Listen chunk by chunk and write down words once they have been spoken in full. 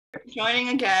Joining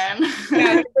again.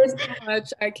 Yeah, there's so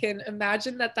much. I can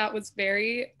imagine that was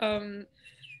very,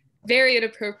 very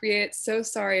inappropriate. So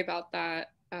sorry about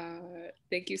that.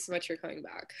 Thank you so much for coming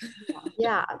back.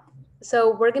 Yeah.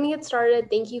 So we're going to get started.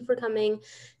 Thank you for coming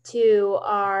to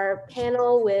our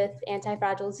panel with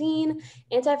Antifragile Zine.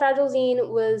 Antifragile Zine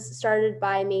was started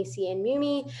by Macy and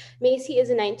Mumi. Macy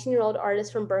is a 19-year-old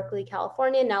artist from Berkeley,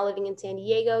 California, now living in San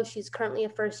Diego. She's currently a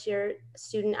first-year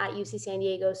student at UC San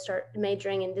Diego,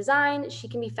 majoring in design. She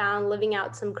can be found living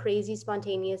out some crazy,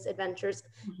 spontaneous adventures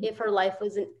if her life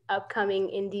was an upcoming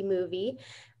indie movie.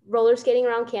 Roller skating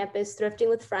around campus, thrifting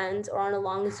with friends, or on a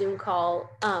long Zoom call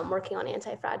working on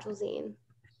Antifragile Zine.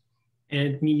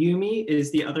 And Miyumi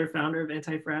is the other founder of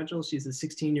Antifragile. She's a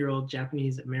 16-year-old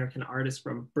Japanese-American artist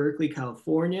from Berkeley,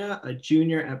 California, a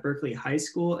junior at Berkeley High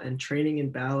School, and training in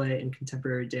ballet and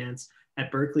contemporary dance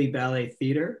at Berkeley Ballet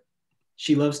Theater.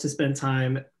 She loves to spend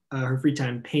her free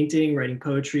time painting, writing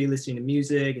poetry, listening to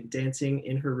music, and dancing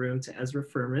in her room to Ezra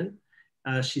Furman.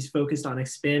 She's focused on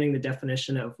expanding the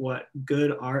definition of what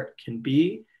good art can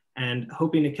be and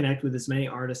hoping to connect with as many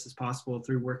artists as possible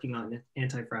through working on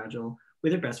Antifragile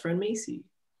with her best friend, Macy.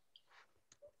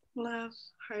 Love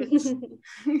hearts.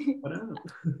 What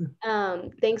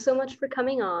up? Thanks so much for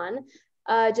coming on.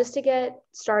 Just to get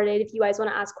started, if you guys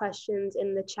want to ask questions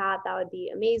in the chat, that would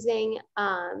be amazing.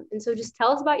 And so just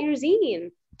tell us about your zine.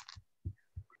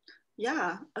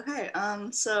 Yeah, okay.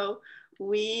 So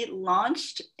we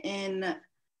launched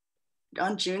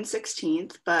on June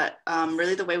 16th, but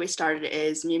really the way we started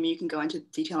is, Mimi, you can go into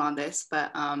detail on this,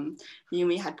 but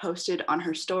Mimi had posted on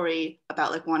her story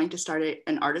about like wanting to start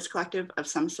an artist collective of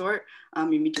some sort.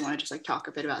 Mimi, do you want to just like talk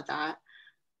a bit about that?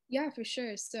 Yeah, for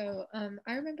sure. So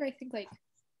I remember, I think like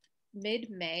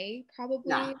mid-May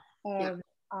probably. Yeah.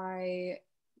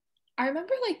 I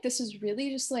remember like this was really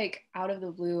just like out of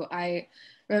the blue. I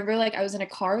remember like I was in the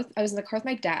car with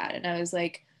my dad, and I was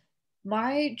like,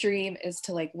 my dream is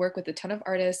to like work with a ton of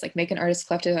artists, like make an artist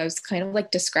collective. I was kind of like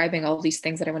describing all these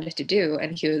things that I wanted to do,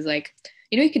 and he was like,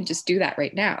 you can just do that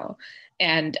right now.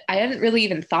 And I hadn't really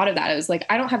even thought of that. I was like,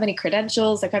 I don't have any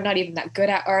credentials, like I'm not even that good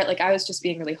at art. Like I was just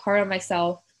being really hard on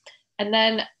myself. And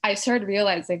then I started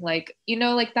realizing like,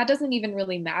 like that doesn't even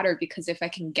really matter, because if I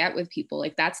can get with people,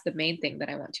 like that's the main thing that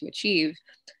I want to achieve.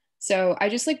 So I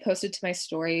just like posted to my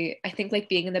story. I think like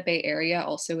being in the Bay Area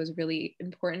also was really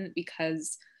important,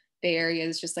 because Bay Area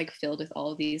is just like filled with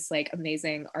all of these like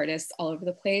amazing artists all over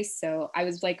the place. So I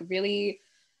was like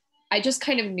I just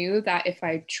kind of knew that if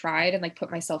I tried and like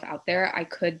put myself out there, I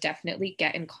could definitely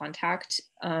get in contact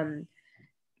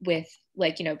with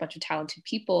like, a bunch of talented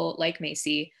people like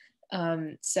Macy.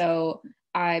 So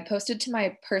I posted to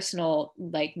my personal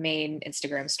like main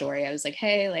Instagram story. I was like,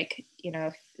 hey, like,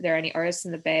 if there are any artists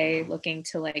in the Bay looking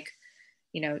to like,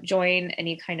 join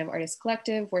any kind of artist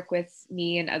collective, work with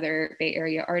me and other Bay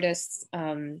Area artists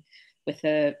with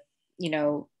the,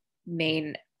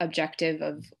 main objective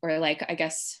of, or like, I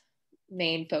guess,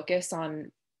 main focus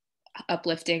on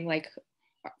uplifting like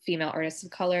female artists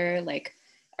of color, like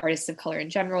artists of color in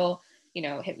general,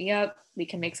 hit me up, we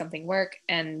can make something work.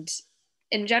 And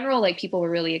in general, like people were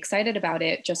really excited about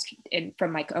it just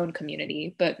from my own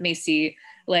community, but Macy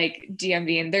like DM'd,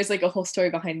 and there's like a whole story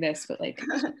behind this, but like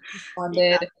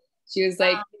responded. Yeah. She was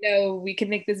like, we can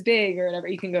make this big or whatever,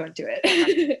 you can go into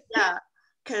it. Yeah,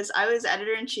 because I was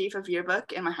editor-in-chief of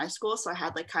yearbook in my high school, so I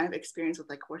had like kind of experience with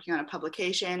like working on a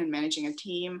publication and managing a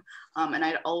team, and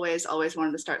I'd always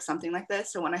wanted to start something like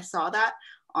this. So when I saw that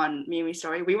on Mimi's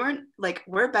story,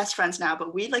 we're best friends now,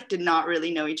 but we like did not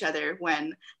really know each other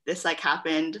when this like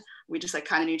happened. We just like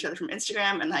kind of knew each other from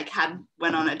Instagram and like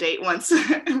went on a date once,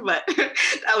 but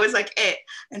that was like it.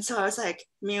 And so I was like,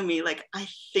 Mimi, like I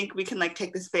think we can like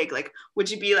take this big. Like, would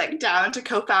you be like down to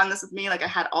co-found this with me? Like I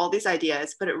had all these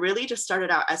ideas, but it really just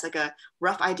started out as like a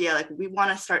rough idea. Like we want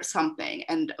to start something,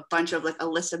 and a bunch of like a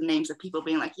list of names of people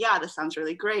being like, yeah, this sounds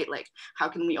really great. Like, how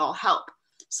can we all help?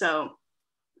 So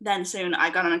then soon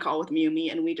I got on a call with Mimi,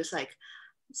 and we just like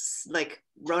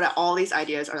wrote out all these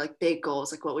ideas, or like big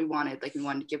goals, like what we wanted. Like we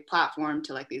wanted to give platform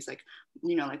to like these like,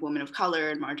 like women of color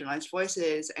and marginalized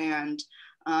voices. And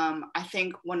I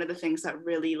think one of the things that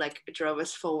really like drove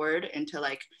us forward into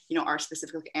like, our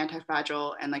specific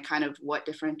Antifragile and like kind of what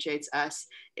differentiates us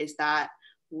is that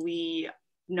we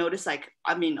noticed like,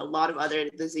 a lot of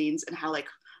the zines and how like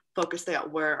focused they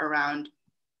were around,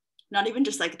 not even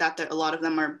just like that a lot of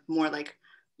them are more like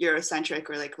Eurocentric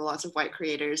or like lots of white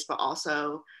creators, but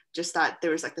also just that there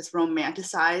was like this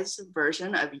romanticized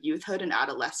version of youthhood and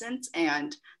adolescence,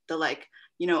 and the like,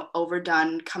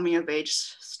 overdone coming of age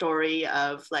story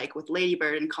of like with Lady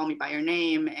Bird and Call Me by Your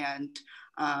Name,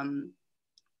 and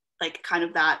like kind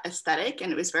of that aesthetic,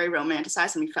 and it was very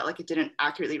romanticized, and we felt like it didn't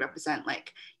accurately represent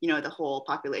like, you know, the whole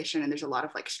population, and there's a lot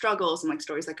of like struggles and like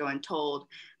stories that go untold.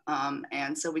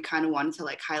 And so we kind of wanted to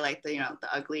like highlight the, you know,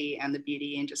 the ugly and the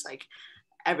beauty and just like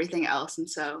everything else. And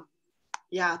so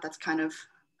yeah, that's kind of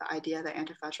the idea that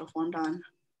Antifragile formed on.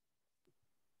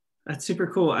 That's super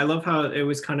cool. I love how it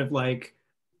was kind of like,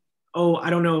 oh, I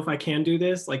don't know if I can do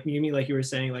this. Like Mimi, like you were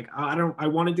saying, like, oh, I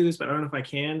want to do this, but I don't know if I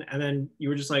can. And then you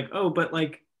were just like, oh, but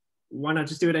like, why not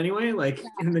just do it anyway? Like,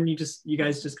 and then you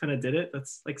guys just kind of did it.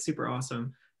 That's like super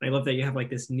awesome. And I love that you have like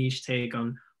this niche take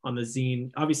on the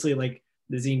zine. Obviously, like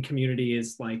the zine community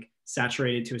is like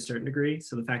saturated to a certain degree.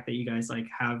 So the fact that you guys like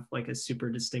have like a super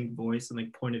distinct voice and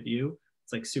like point of view,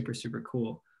 it's like super, super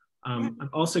cool. I'm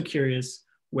also curious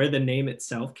where the name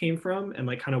itself came from and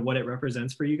like kind of what it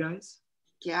represents for you guys.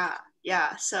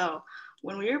 Yeah. So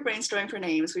when we were brainstorming for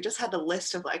names, we just had the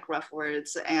list of like rough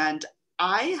words, and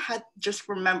I had just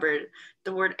remembered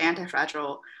the word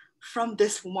antifragile from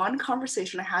this one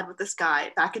conversation I had with this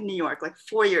guy back in New York, like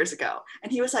 4 years ago.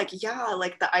 And he was like, yeah,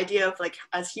 like the idea of like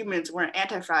as humans, we're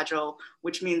antifragile,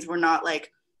 which means we're not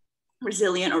like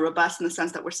resilient or robust in the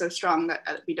sense that we're so strong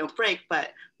that we don't break, but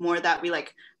more that we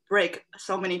like break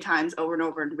so many times over and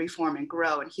over and reform and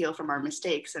grow and heal from our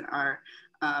mistakes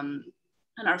um,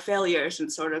 and our failures.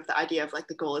 And sort of the idea of like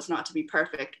the goal is not to be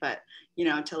perfect, but, you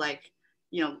know, to like,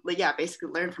 you know, yeah, basically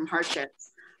learn from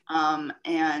hardships.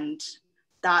 And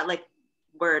that like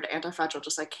word anti-fragile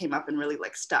just like came up and really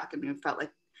like stuck. And we felt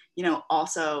like, you know,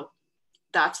 also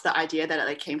that's the idea that it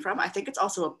like came from. I think it's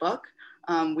also a book.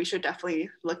 We should definitely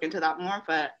look into that more,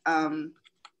 but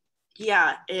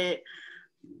yeah, it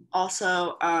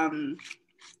also, what am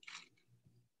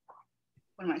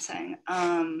I saying?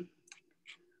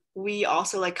 We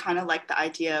also like kind of like the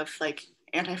idea of like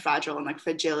anti-fragile and like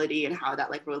fragility and how that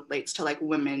like relates to like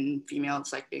women,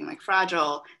 females like being like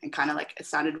fragile, and kind of like it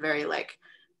sounded very like,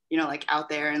 you know, like out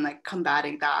there and like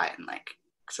combating that and like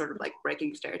sort of like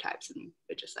breaking stereotypes. And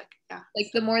it just like, yeah. Like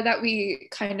the more that we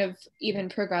kind of even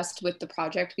progressed with the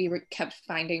project, we kept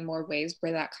finding more ways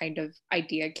where that kind of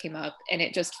idea came up, and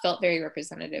it just felt very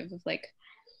representative of like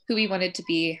who we wanted to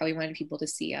be, how we wanted people to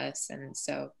see us. And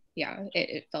so yeah,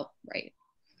 it felt right.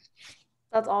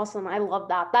 That's awesome. I love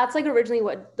that. That's like originally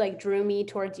what like drew me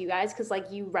towards you guys, because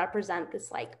like you represent this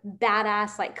like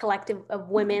badass like collective of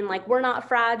women. Like we're not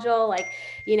fragile, like,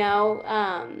 you know.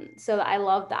 So I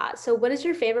love that. So what is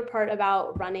your favorite part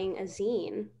about running a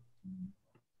zine?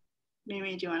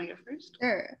 Mimi, do you want to go first?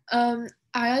 Sure. I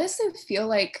honestly feel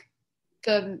like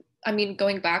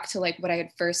going back to like what I had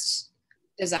first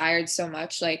desired so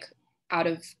much, like out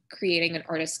of creating an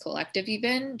artist collective,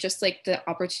 even just like the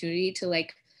opportunity to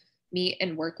like meet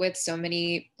and work with so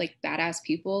many like badass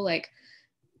people. Like,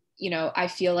 you know, I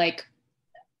feel like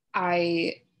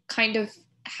I kind of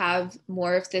have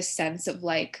more of this sense of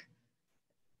like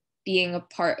being a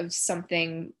part of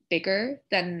something bigger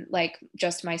than like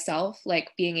just myself,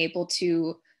 like being able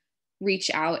to reach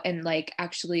out and like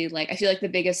actually like I feel like the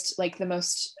biggest like the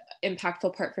most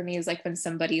impactful part for me is like when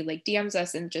somebody like DMs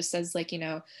us and just says like, you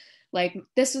know, like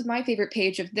this was my favorite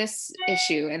page of this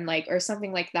issue, and like or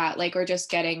something like that, like or just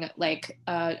getting like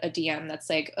a DM that's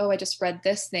like, oh, I just read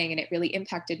this thing and it really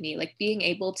impacted me. Like being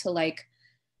able to like,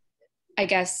 I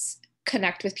guess,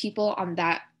 connect with people on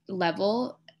that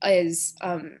level is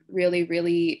really,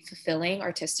 really fulfilling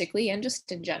artistically and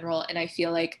just in general. And I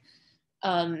feel like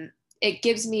it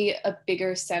gives me a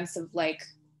bigger sense of like,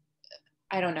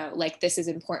 I don't know, like this is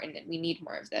important and we need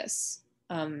more of this,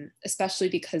 especially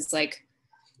because like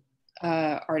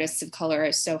artists of color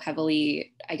are so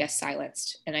heavily, I guess,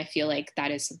 silenced. And I feel like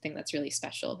that is something that's really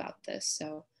special about this.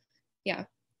 So yeah.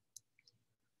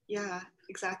 Yeah,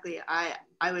 exactly.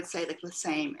 I would say like the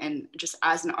same, and just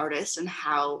as an artist and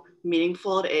how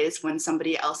meaningful it is when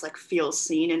somebody else like feels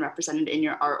seen and represented in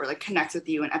your art, or like connects with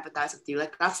you and empathize with you.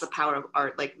 Like that's the power of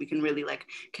art. Like we can really like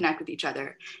connect with each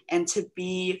other, and to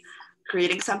be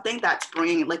creating something that's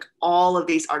bringing like all of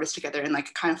these artists together and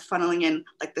like kind of funneling in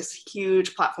like this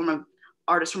huge platform of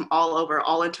artists from all over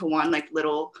all into one like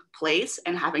little place,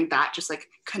 and having that just like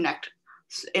connect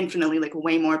infinitely like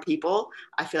way more people.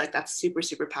 I feel like that's super,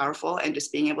 super powerful, and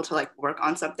just being able to like work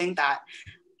on something that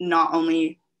not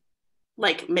only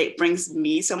like brings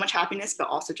me so much happiness, but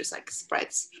also just like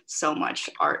spreads so much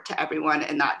art to everyone,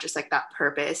 and not just like that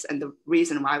purpose and the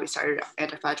reason why we started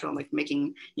Antifragile, and like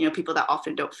making, you know, people that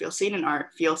often don't feel seen in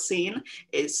art feel seen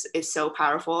is so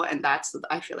powerful. And that's,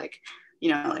 I feel like,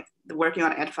 you know, like working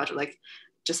on Antifragile like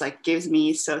just like gives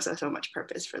me so much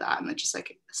purpose for that, and I'm just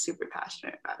like super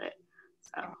passionate about it.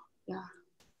 So yeah.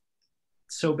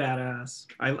 So badass.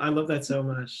 I love that so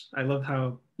much. I love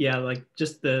how yeah, like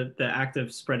just the act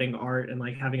of spreading art and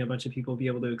like having a bunch of people be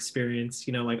able to experience,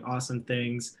 you know, like awesome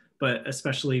things, but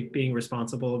especially being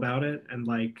responsible about it and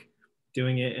like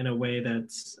doing it in a way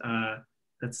that's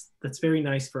very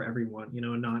nice for everyone, you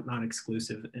know, not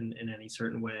exclusive in any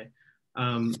certain way.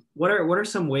 What are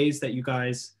some ways that you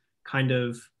guys kind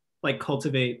of like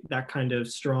cultivate that kind of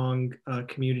strong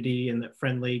community and that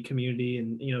friendly community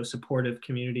and, you know, supportive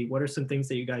community? What are some things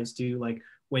that you guys do, like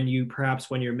when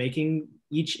you're making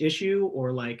each issue,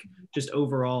 or like just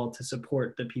overall to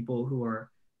support the people who are,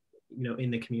 you know,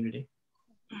 in the community?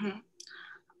 Mm-hmm.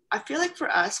 I feel like for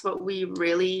us, what we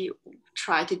really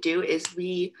try to do is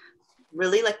we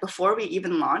really, like, before we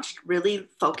even launched, really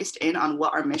focused in on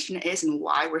what our mission is and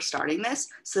why we're starting this,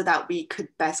 so that we could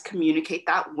best communicate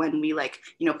that when we, like,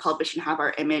 you know, publish and have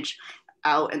our image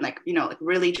out, and, like, you know, like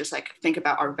really just like think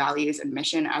about our values and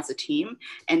mission as a team.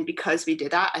 And because we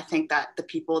did that, I think that the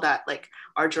people that like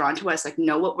are drawn to us like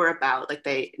know what we're about, like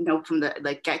they know from the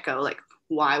like get-go like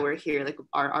why we're here, like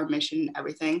our mission,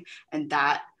 everything. And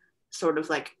that sort of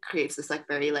like creates this like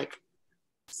very like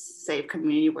safe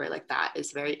community where like that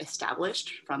is very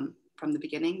established from the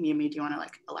beginning. Mimi, do you want to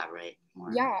like elaborate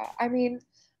more? Yeah, I mean,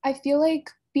 I feel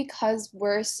like because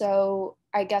we're so,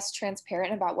 I guess,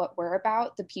 transparent about what we're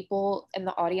about, the people and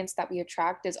the audience that we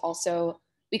attract is also,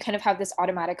 we kind of have this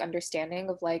automatic understanding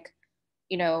of like,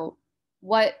 you know,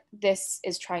 what this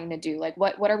is trying to do. Like,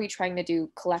 what are we trying to do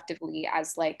collectively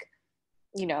as like,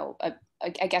 you know,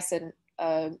 I guess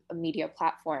a media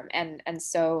platform. And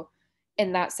so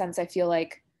in that sense, I feel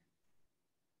like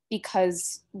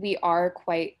because we are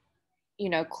quite, you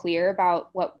know, clear about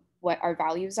what our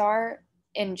values are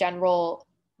in general,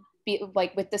 be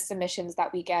like with the submissions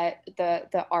that we get,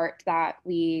 the art that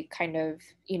we kind of,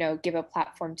 you know, give a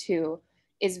platform to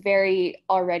is very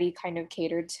already kind of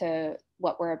catered to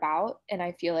what we're about. And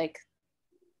I feel like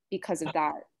because of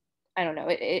that, I don't know,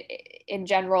 in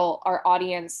general, our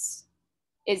audience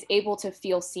is able to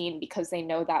feel seen because they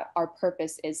know that our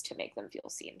purpose is to make them feel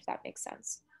seen, if that makes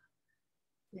sense.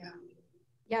 Yeah.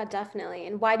 Yeah, definitely.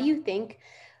 And why do you think,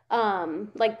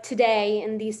 like today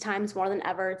in these times more than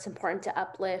ever, it's important to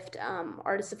uplift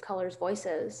artists of color's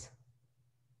voices?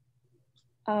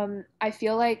 I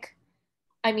feel like,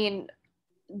 I mean,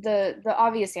 the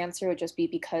obvious answer would just be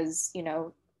because, you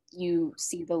know, you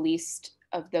see the least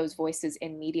of those voices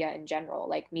in media in general.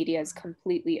 Like media is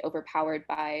completely overpowered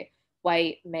by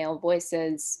white male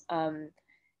voices.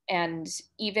 And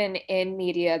even in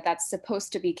media that's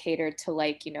supposed to be catered to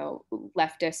like, you know,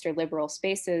 leftist or liberal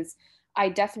spaces, I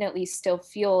definitely still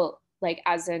feel like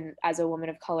as a woman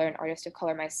of color and artist of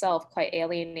color myself, quite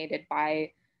alienated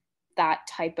by that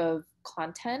type of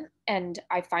content. And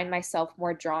I find myself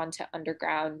more drawn to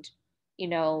underground, you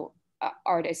know,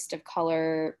 artist of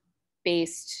color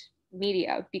based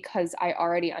media because I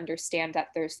already understand that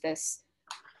there's this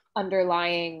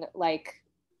underlying like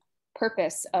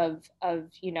purpose of,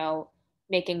 you know,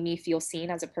 making me feel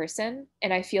seen as a person.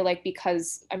 And I feel like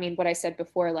because, I mean, what I said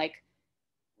before, like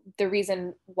the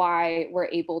reason why we're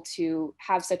able to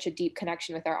have such a deep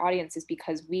connection with our audience is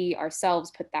because we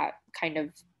ourselves put that kind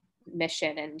of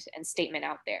mission and statement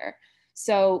out there.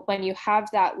 So when you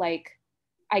have that, like,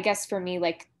 I guess for me,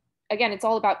 like, again, it's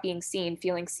all about being seen,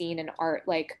 feeling seen in art,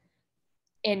 like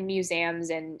in museums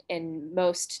and in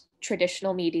most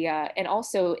traditional media, and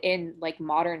also in like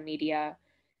modern media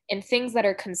and things that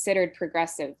are considered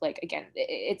progressive. Like, again,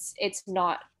 it's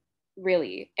not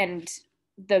really. And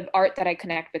the art that I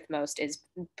connect with most is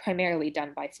primarily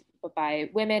done by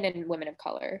women and women of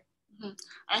color. Mm-hmm.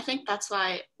 I think that's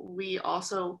why we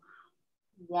also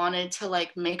wanted to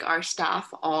like make our staff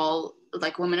all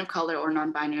like women of color or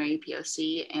non-binary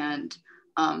POC, and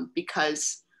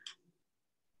because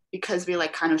we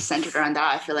like kind of centered around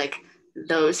that, I feel like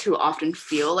those who often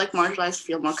feel like marginalized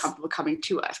feel more comfortable coming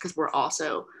to us because we're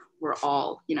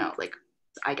all, you know, like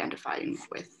identifying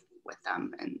with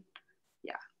them. And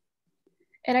yeah.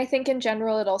 And I think in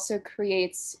general it also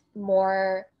creates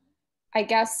more, I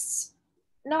guess,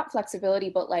 not flexibility,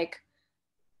 but like,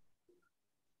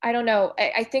 I don't know.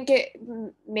 I think it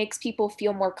makes people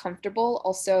feel more comfortable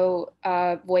also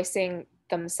voicing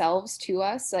themselves to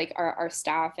us, like our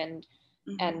staff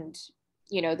Mm-hmm. and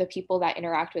you know the people that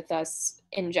interact with us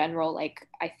in general. Like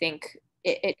I think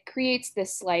it creates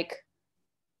this like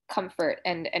comfort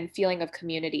and feeling of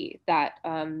community that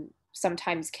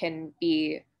sometimes can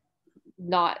be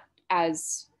not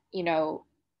as, you know,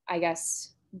 I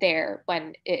guess there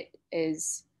when it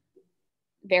is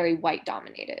very white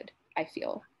dominated, I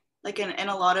feel. Like in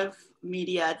a lot of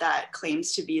media that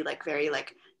claims to be like very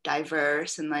like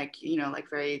diverse and like, you know, like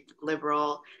very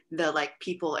liberal, the like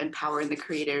people empowering the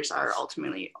creators are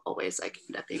ultimately always like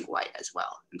end up being white as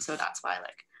well. And so that's why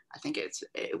like I think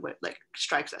it would like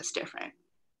strikes us different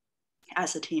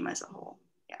as a team as a whole.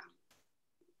 Yeah.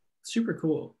 Super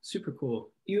cool. Super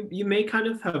cool. You may kind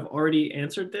of have already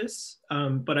answered this,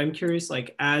 but I'm curious,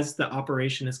 like as the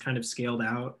operation is kind of scaled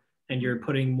out and you're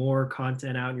putting more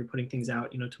content out and you're putting things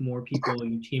out, you know, to more people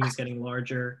and your team is getting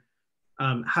larger.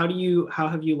 How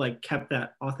have you like kept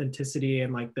that authenticity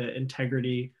and like the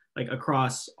integrity like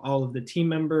across all of the team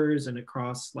members and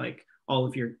across like all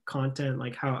of your content?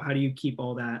 Like how do you keep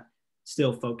all that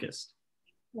still focused?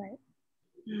 Right.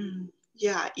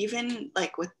 Yeah, even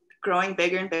like with growing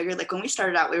bigger and bigger, like when we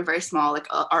started out, we were very small, like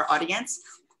our audience,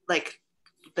 like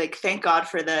thank God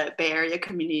for the Bay Area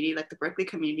community, like the Berkeley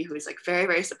community, who is like very,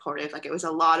 very supportive. Like it was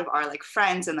a lot of our like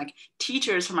friends and like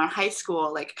teachers from our high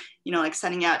school, like, you know, like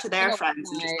sending out to their friends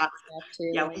and just that,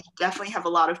 yeah, we definitely have a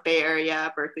lot of Bay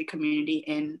Area Berkeley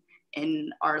community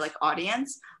in our like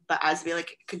audience. But as we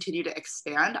like continue to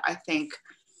expand, I think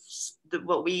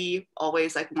what we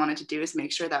always like wanted to do is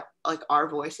make sure that like our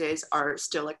voices are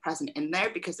still like present in there,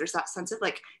 because there's that sense of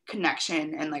like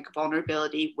connection and like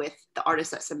vulnerability with the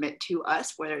artists that submit to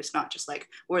us, where it's not just like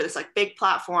we're this like big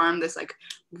platform, this like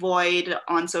void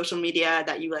on social media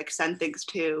that you like send things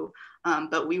to,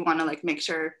 but we want to like make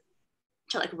sure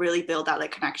to like really build that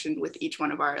like connection with each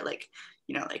one of our like,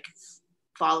 you know, like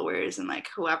followers and like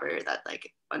whoever that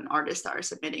like an artist that are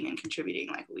submitting and contributing.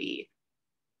 Like we,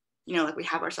 you know, like we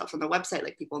have ourselves on the website,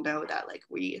 like people know that like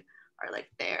we are like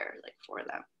there like for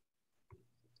them.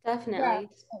 Definitely. Yeah.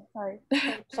 Oh, sorry.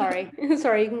 Sorry.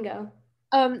 Sorry, you can go.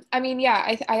 I mean,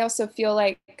 yeah, I also feel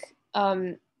like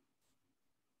I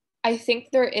think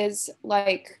there is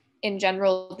like in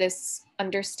general this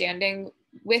understanding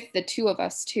with the two of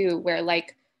us too, where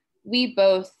like we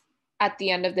both at the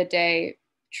end of the day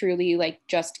truly like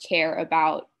just care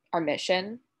about our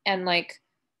mission, and like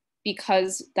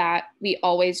because that we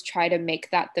always try to make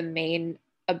that the main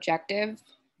objective,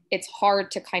 it's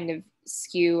hard to kind of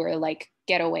skew or like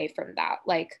get away from that.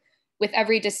 Like with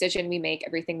every decision we make,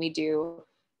 everything we do,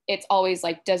 it's always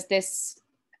like, does this,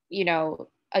 you know,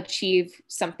 achieve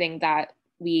something that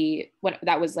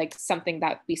that was like something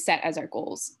that we set as our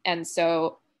goals? And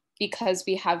so because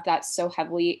we have that so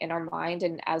heavily in our mind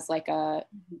and as like a,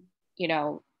 you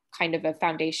know, kind of a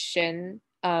foundation,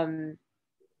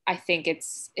 I think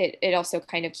it also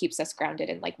kind of keeps us grounded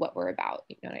in like what we're about,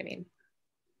 you know what I mean?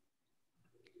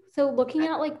 So looking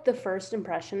at like the first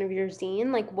impression of your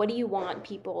zine, like what do you want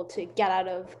people to get out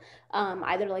of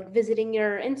either like visiting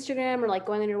your Instagram or like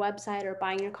going on your website or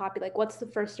buying your copy? Like what's the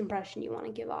first impression you want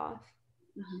to give off?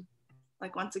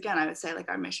 Like once again, I would say like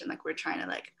our mission, like we're trying to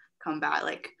like combat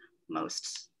like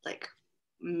most like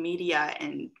media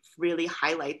and really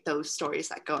highlight those stories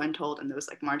that go untold and those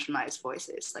like marginalized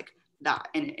voices, like that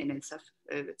in itself,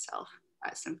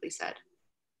 as simply said.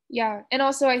 Yeah, and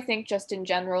also I think just in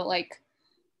general, like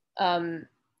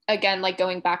again, like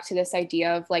going back to this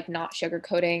idea of like not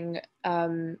sugarcoating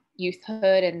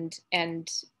youthhood and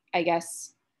I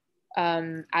guess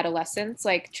adolescence,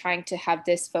 like trying to have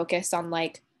this focus on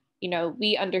like, you know,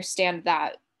 we understand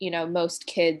that, you know, most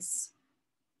kids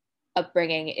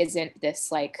upbringing isn't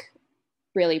this like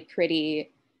really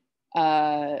pretty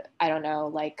I don't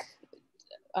know, like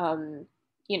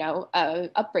you know,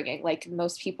 upbringing. Like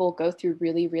most people go through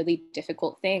really, really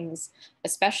difficult things,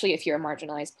 especially if you're a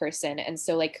marginalized person. And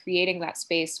so like creating that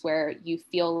space where you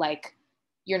feel like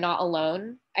you're not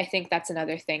alone, I think that's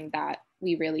another thing that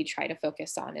we really try to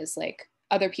focus on, is like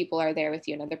other people are there with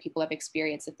you and other people have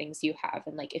experienced the things you have.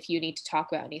 And like, if you need to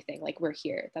talk about anything, like we're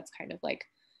here. That's kind of like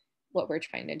what we're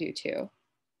trying to do too.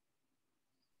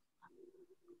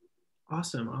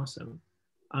 Awesome.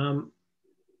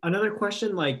 Another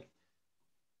question, like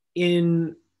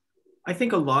in I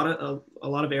think a lot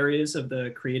of areas of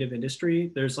the creative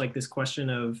industry, there's like this question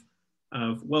of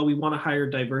well, we want to hire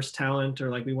diverse talent,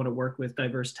 or like we want to work with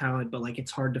diverse talent, but like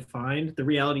it's hard to find. The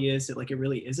reality is that like it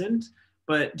really isn't.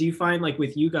 But do you find like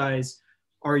with you guys,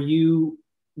 are you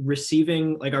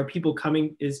receiving, like are people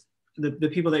coming, is the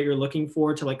people that you're looking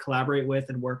for to like collaborate with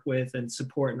and work with and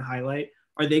support and highlight,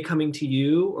 are they coming to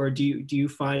you, or do you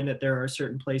find that there are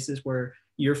certain places where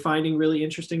you're finding really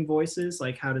interesting voices?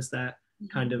 Like how does that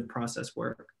kind of process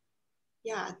work?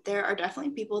 Yeah, there are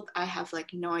definitely people I have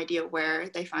like no idea where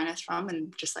they find us from,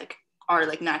 and just like are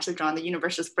like naturally drawn, the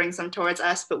universe just brings them towards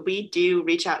us, but we do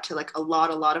reach out to like a lot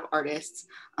of artists.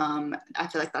 I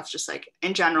feel like that's just like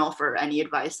in general for any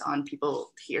advice on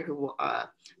people here who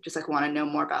just like want to know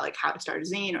more about like how to start a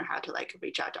zine or how to like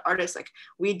reach out to artists. Like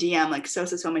we DM like so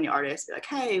many artists, be like,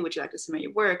 hey, would you like to submit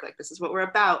your work? Like this is what we're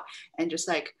about, and just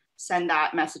like send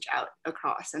that message out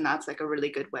across. And that's like a really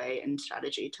good way and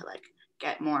strategy to like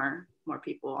get more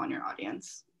people on your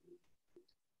audience.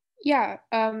 Yeah,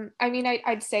 I mean,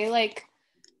 I'd say like,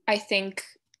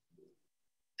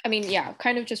 yeah,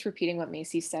 kind of just repeating what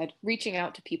Macy said, reaching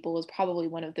out to people is probably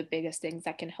one of the biggest things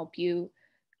that can help you.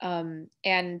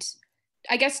 And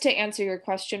I guess to answer your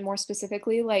question more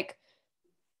specifically, like,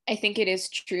 I think it is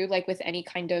true, like with any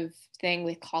kind of thing,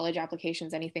 with college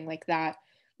applications, anything like that,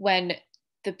 when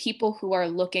the people who are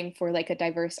looking for like a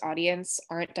diverse audience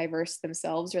aren't diverse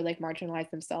themselves or like marginalized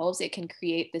themselves, it can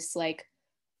create this like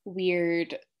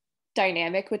weird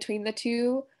dynamic between the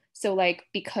two. So like,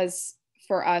 because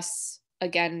for us,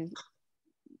 again,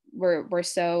 we're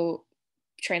so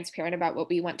transparent about what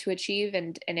we want to achieve,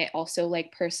 and it also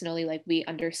like personally, like we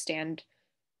understand,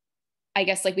 I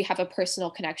guess like we have a personal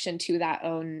connection to that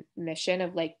own mission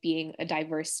of like being a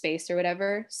diverse space or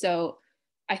whatever. So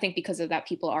I think because of that,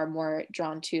 people are more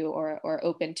drawn to or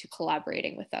open to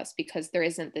collaborating with us, because there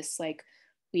isn't this like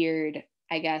weird,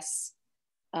 I guess,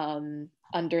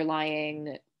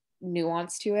 underlying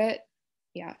nuance to it.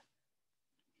 Yeah.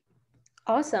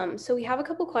 Awesome. So we have a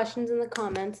couple questions in the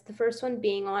comments. The first one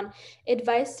being on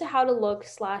advice to how to look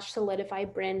 / solidify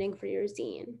branding for your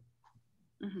zine.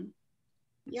 Mm-hmm.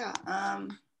 Yeah.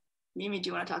 Mimi, do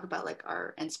you want to talk about like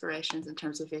our inspirations in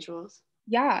terms of visuals?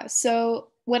 Yeah. So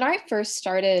when I first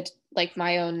started like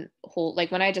my own whole,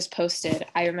 like when I just posted,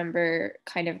 I remember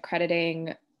kind of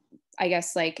crediting, I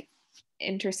guess, like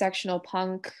intersectional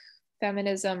punk,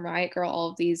 feminism, Riot Girl, all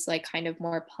of these like kind of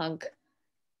more punk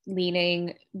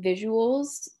leaning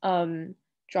visuals,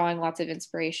 drawing lots of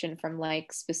inspiration from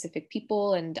like specific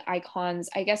people and icons.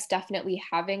 I guess definitely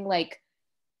having like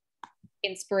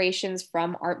inspirations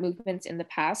from art movements in the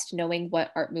past, knowing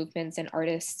what art movements and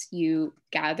artists you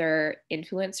gather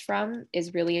influence from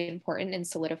is really important in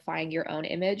solidifying your own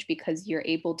image, because you're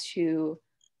able to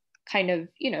kind of,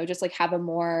 you know, just like have a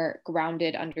more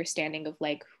grounded understanding of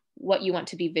like what you want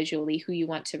to be visually, who you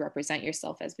want to represent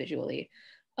yourself as visually.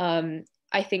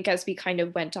 I think as we kind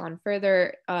of went on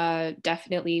further,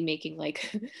 definitely making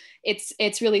like,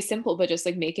 it's really simple, but just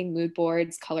like making mood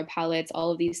boards, color palettes,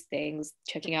 all of these things,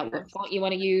 checking out what font you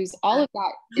want to use, all of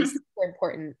that is super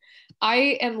important.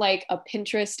 I am like a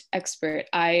Pinterest expert.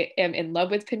 I am in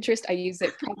love with Pinterest. I use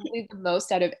it probably the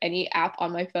most out of any app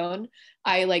on my phone.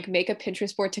 I like make a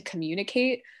Pinterest board to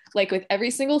communicate like with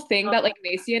every single thing that like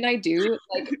Macy and I do.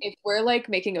 Like if we're like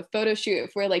making a photo shoot,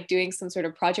 if we're like doing some sort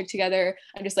of project together,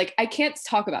 I'm just like, I can't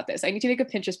talk about this. I need to make a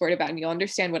Pinterest board about it and you'll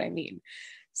understand what I mean.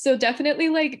 So definitely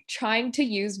like trying to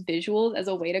use visuals as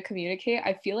a way to communicate,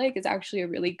 I feel like is actually a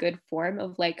really good form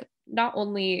of like not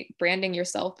only branding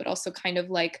yourself, but also kind of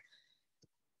like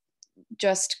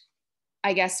just,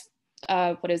 I guess,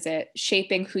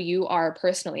 shaping who you are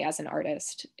personally as an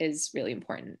artist is really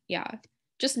important. Yeah.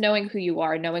 Just knowing who you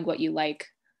are, knowing what you like.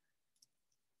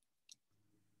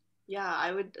 Yeah,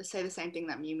 I would say the same thing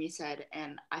that Mimi said.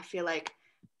 And I feel like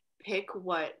pick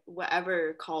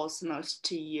whatever calls most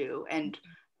to you and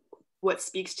what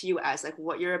speaks to you as like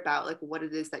what you're about, like what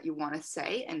it is that you want to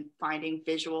say, and finding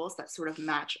visuals that sort of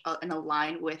match and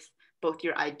align with both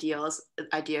your ideas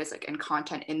like and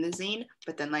content in the zine,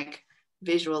 but then like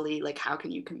visually, like how can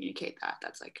you communicate that?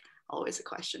 That's like always a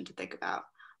question to think about.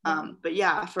 But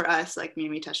yeah, for us, like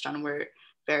Mimi touched on, we're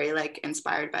very like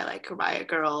inspired by like Riot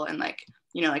Girl and like,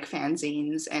 you know, like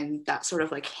fanzines and that sort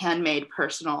of like handmade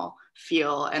personal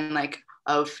feel and like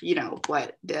of, you know,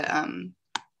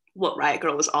 what Riot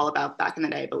Girl was all about back in the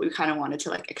day, but we kind of wanted to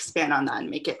like expand on that and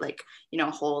make it like, you know,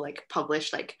 a whole like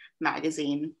published like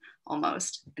magazine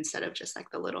almost, instead of just like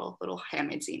the little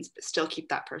handmade zines, but still keep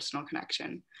that personal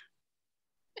connection.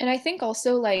 And I think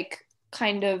also like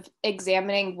kind of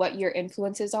examining what your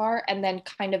influences are and then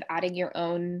kind of adding your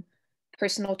own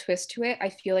personal twist to it, I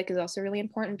feel like is also really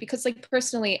important, because like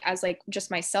personally, as like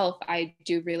just myself, I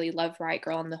do really love Riot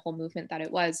Girl and the whole movement that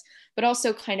it was, but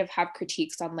also kind of have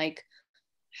critiques on like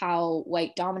how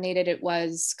white dominated it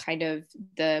was, kind of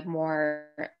the more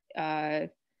I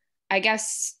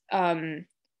guess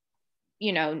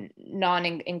you know,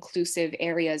 non-inclusive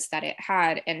areas that it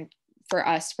had. And for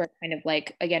us, we're kind of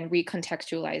like, again,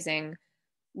 recontextualizing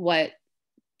what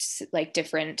like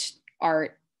different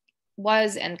art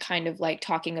was and kind of like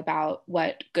talking about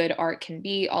what good art can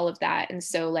be, all of that. And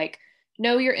so like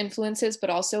know your influences,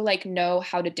 but also like know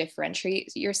how to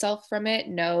differentiate yourself from it,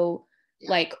 know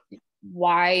like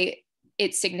why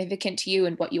it's significant to you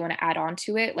and what you want to add on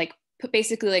to it. Like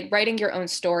basically like writing your own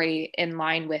story in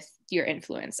line with your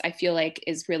influence, I feel like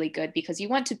is really good, because you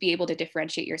want to be able to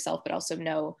differentiate yourself, but also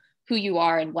know who you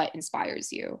are and what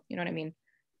inspires you. You know what I mean?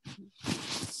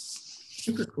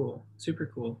 Super cool.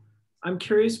 Super cool. I'm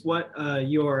curious what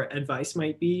your advice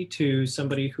might be to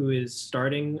somebody who is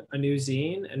starting a new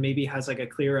zine and maybe has like a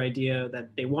clear idea that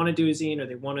they want to do a zine or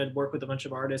they want to work with a bunch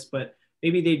of artists, but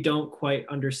maybe they don't quite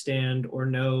understand or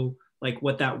know like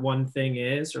what that one thing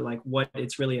is or like what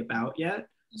it's really about yet.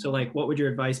 So like, what would your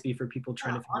advice be for people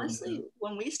trying to figure honestly, it out?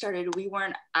 when we started, we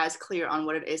weren't as clear on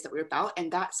what it is that we're about. And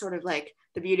that's sort of like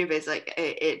the beauty of it is like,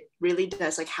 it really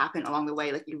does like happen along the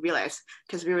way. Like you realize,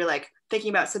 because we were like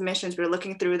thinking about submissions, we were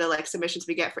looking through the like submissions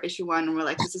we get for issue 1 and we're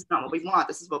like, this is not what we want.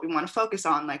 This is what we want to focus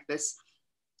on. Like this,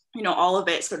 you know, all of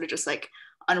it sort of just like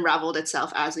unraveled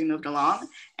itself as we moved along.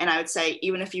 And I would say,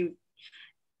 even if you,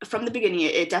 from the beginning,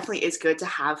 it definitely is good to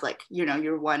have like, you know,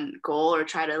 your one goal or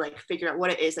try to like figure out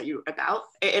what it is that you're about.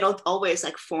 It'll always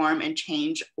like form and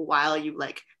change while you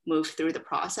like move through the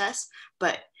process.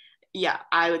 But yeah,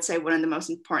 I would say one of the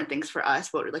most important things for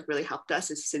us, what like really helped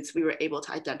us, is since we were able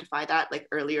to identify that like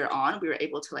earlier on, we were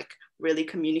able to like really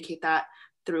communicate that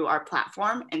through our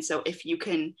platform. And so if you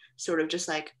can sort of just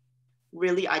like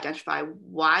really identify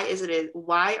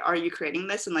why are you creating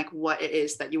this, and like what it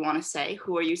is that you want to say,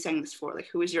 who are you saying this for, like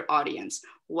who is your audience,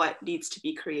 what needs to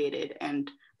be created,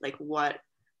 and like what,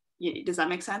 does that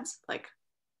make sense? Like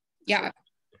yeah,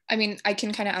 I mean, I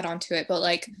can kind of add on to it, but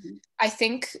like I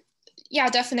think, yeah,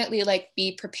 definitely like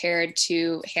be prepared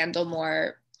to handle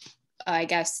more, I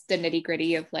guess, the nitty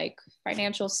gritty of like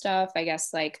financial stuff, I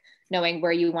guess, like knowing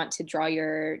where you want to draw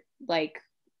your like,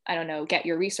 I don't know, get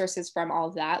your resources from, all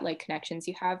of that, like connections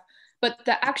you have. But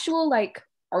the actual like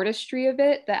artistry of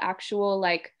it, the actual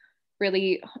like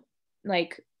really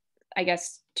like, I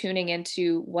guess, tuning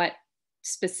into what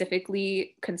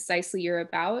specifically concisely you're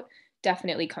about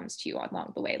definitely comes to you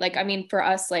along the way. Like, I mean, for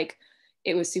us, like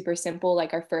it was super simple.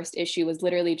 Like our first issue was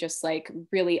literally just like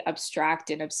really abstract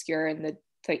and obscure in the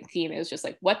theme. It was just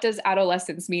like, what does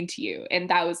adolescence mean to you? And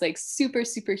that was like super,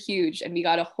 super huge. And we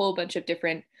got a whole bunch of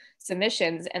different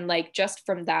submissions. And like, just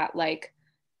from that, like,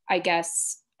 I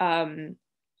guess,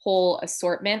 whole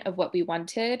assortment of what we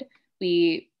wanted,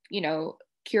 we, you know,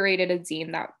 curated a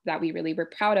zine that we really were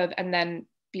proud of. And then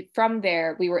from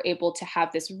there, we were able to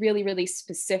have this really, really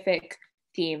specific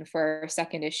theme for our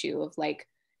second issue of like,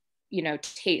 you know,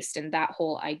 taste and that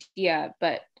whole idea.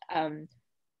 But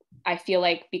I feel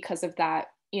like because of that,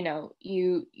 you know,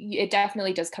 it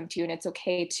definitely does come to you, and it's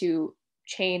okay to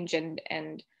change and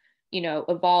you know,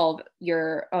 evolve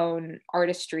your own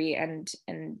artistry and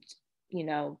you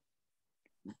know,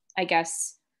 I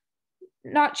guess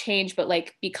not change, but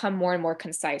like become more and more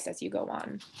concise as you go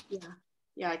on.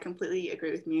 Yeah, I completely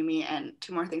agree with Mimi. And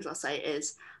two more things I'll say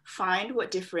is find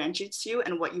what differentiates you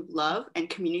and what you love and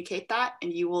communicate that,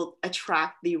 and you will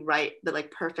attract the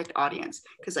like perfect audience.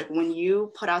 Because like when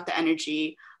you put out the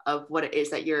energy of what it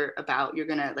is that you're about, you're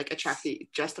gonna like attract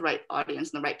just the right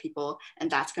audience and the right people, and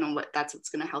that's what's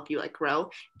gonna help you like grow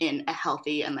in a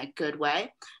healthy and like good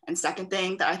way. And second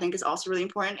thing that I think is also really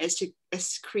important is to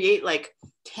create like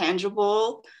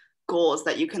tangible goals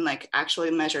that you can like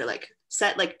actually measure, like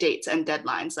set like dates and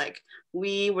deadlines. Like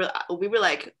we were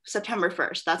like September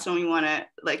 1st, that's when we want to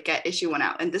like get issue 1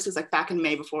 out, and this is like back in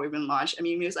May before we even launched. I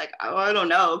mean, he was like, oh, I don't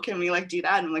know, can we like do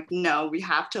that? And I'm like, no, we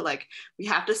have to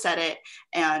set it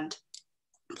and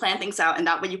plan things out, and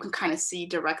that way you can kind of see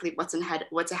directly what's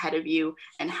ahead of you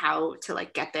and how to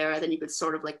like get there. And then you could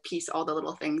sort of like piece all the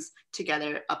little things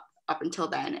together up until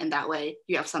then, and that way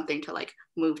you have something to like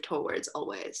move towards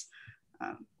always.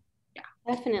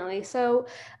 Definitely. So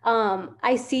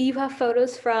I see you have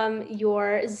photos from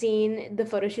your zine, the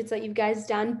photo shoots that you guys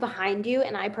done behind you,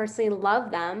 and I personally love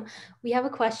them. We have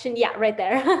a question. Yeah, right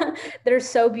there. They're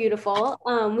so beautiful.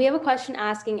 We have a question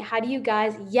asking, how do you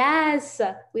guys, yes,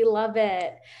 we love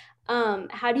it.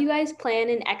 How do you guys plan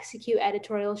and execute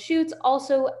editorial shoots?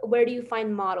 Also, where do you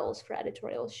find models for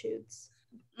editorial shoots?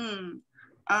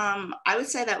 I would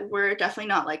say that we're definitely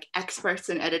not like experts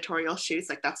in editorial shoots,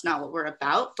 like that's not what we're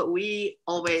about, but we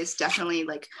always definitely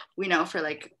like, we know for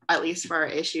like, at least for our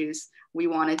issues, we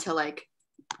wanted to like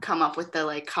come up with the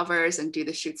like covers and do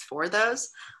the shoots for those.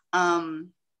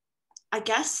 I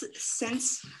guess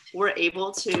since we're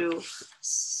able to,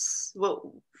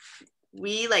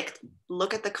 we like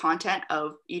look at the content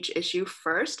of each issue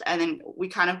first, and then we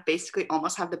kind of basically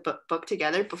almost have the book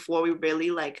together before we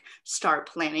really like start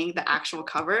planning the actual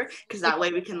cover, because that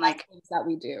way we can like that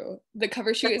we do the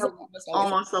cover shoot is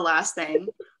almost the last thing.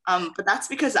 But that's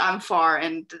because I'm far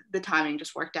and the timing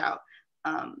just worked out.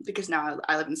 because now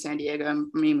I live in San Diego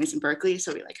and Mimi's in Berkeley,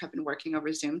 so we like have been working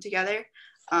over Zoom together.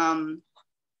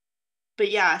 But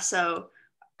yeah, so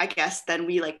I guess then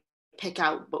we like pick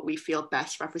out what we feel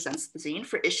best represents the zine.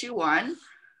 For issue 1,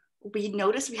 we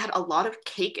noticed we had a lot of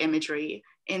cake imagery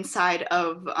inside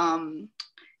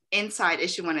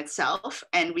issue 1 itself,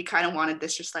 and we kind of wanted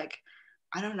this just like,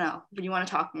 I don't know, but you want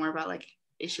to talk more about like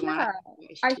issue 1?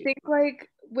 I think like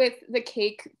with the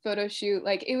cake photo shoot,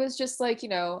 like it was just like, you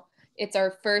know, it's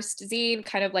our first zine,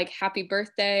 kind of like happy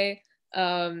birthday.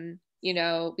 You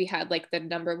know, we had like the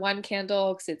number 1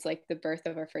 candle because it's like the birth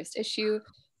of our first issue.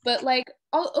 But like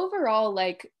overall,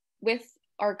 like with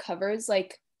our covers,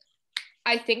 like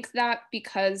I think that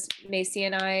because Macy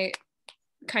and I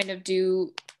kind of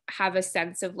do have a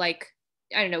sense of like,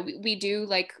 I don't know, we do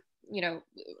like, you know,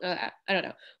 I don't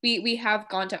know, we have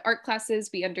gone to art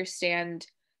classes, we understand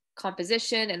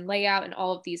composition and layout and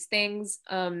all of these things.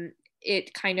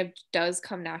 It kind of does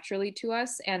come naturally to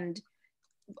us, and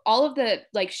all of the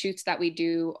like shoots that we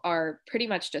do are pretty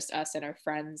much just us and our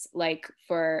friends. Like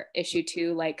for issue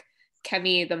 2, like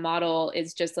Kemi, the model,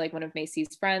 is just like one of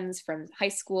Macy's friends from high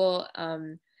school.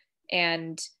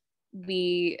 And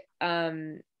we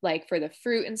like for the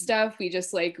fruit and stuff, we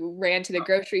just like ran to the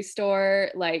grocery store,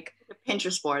 like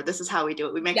Pinterest board. This is how we do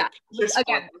it. We make yeah, a Pinterest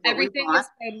again, board. everything is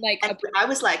from like and I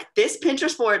was like, this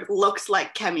Pinterest board looks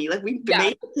like Kemi. Like we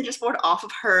made the Pinterest board off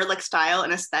of her like style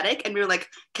and aesthetic, and we were like,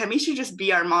 Kemi should just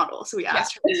be our model. So we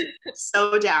asked her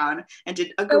so down and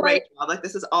did a great job. Like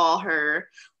this is all her,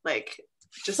 like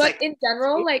just but like in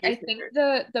general, like I think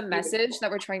the message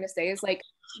that we're trying to say is like,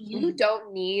 you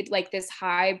don't need like this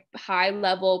high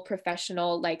level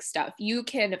professional like stuff. You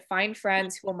can find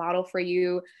friends who will model for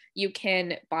you. You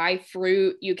can buy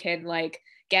fruit, you can like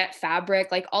get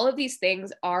fabric, like all of these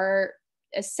things are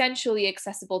essentially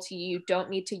accessible to you. You don't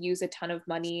need to use a ton of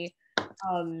money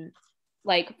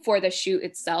like for the shoot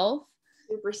itself.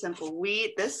 Super simple.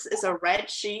 This is a red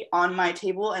sheet on my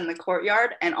table in the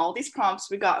courtyard, and all these props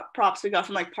we got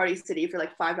from like Party City for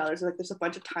like $5. Like there's a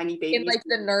bunch of tiny babies in like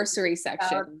the nursery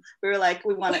section. We were like,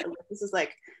 we want it. This is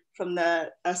like from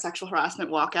the sexual harassment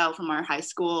walkout from our high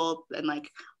school, and like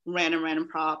random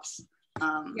props.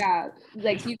 Yeah,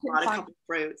 like you can find a couple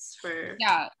fruits for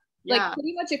like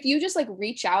pretty much if you just like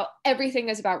reach out, everything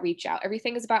is about outreach.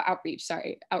 Everything is about outreach.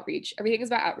 Everything is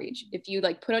about outreach. If you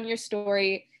like put on your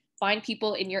story, find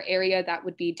people in your area that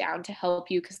would be down to help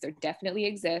you, because there definitely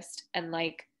exist. And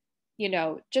like, you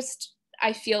know, just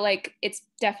I feel like it's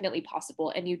definitely possible,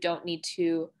 and you don't need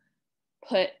to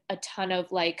put a ton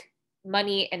of like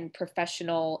money and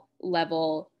professional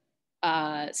level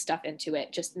stuff into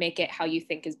it. Just make it how you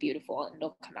think is beautiful, and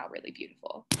it'll come out really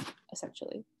beautiful,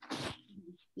 essentially.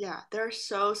 Yeah, there are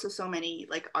so many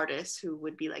like artists who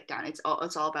would be like down. It's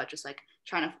all about just like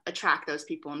trying to attract those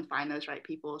people and find those right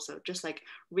people. So just like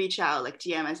reach out, like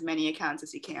DM as many accounts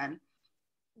as you can.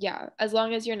 Yeah, as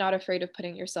long as you're not afraid of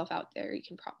putting yourself out there, you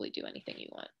can probably do anything you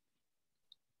want.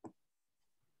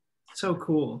 So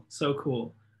cool.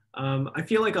 I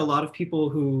feel like a lot of people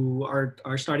who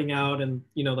are starting out and,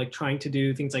 you know, like trying to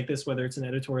do things like this, whether it's an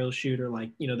editorial shoot or like,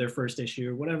 you know, their first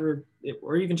issue or whatever,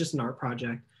 or even just an art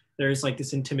project, there's like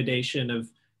this intimidation of,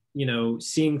 you know,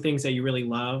 seeing things that you really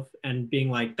love and being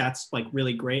like, that's like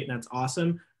really great and that's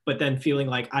awesome, but then feeling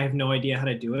like I have no idea how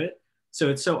to do it. So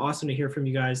it's so awesome to hear from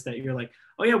you guys that you're like,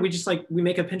 oh yeah, we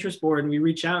make a Pinterest board and we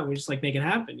reach out and we just like make it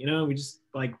happen, you know, we just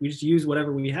use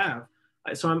whatever we have.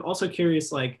 So I'm also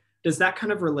curious, like, does that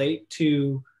kind of relate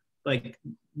to like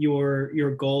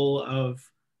your goal of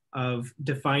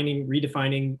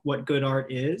redefining what good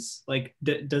art is? Like,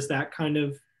 does that kind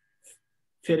of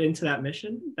fit into that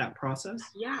mission, that process?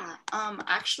 Yeah,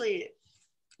 actually,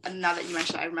 now that you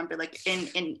mentioned it, I remember like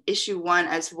in issue 1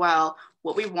 as well,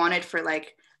 what we wanted for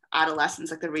like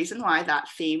adolescents, like the reason why that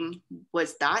theme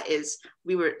was that is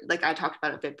we were like, I talked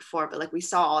about it a bit before, but like we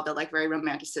saw all the like very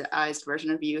romanticized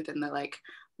version of youth and the like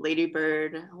Lady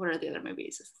Bird, what are the other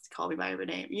movies? Call Me by Your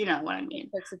Name, you know what I mean?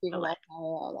 Perks of Being a Wallflower,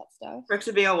 all that stuff. Perks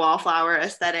of Being a Wallflower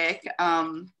aesthetic.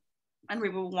 And we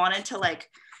wanted to like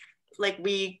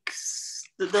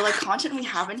the like content we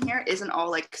have in here isn't all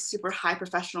like super high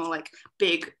professional, like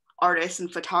big artists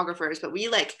and photographers, but we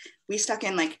stuck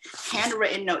in like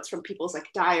handwritten notes from people's like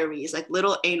diaries, like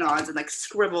little anons and like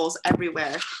scribbles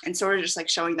everywhere, and sort of just like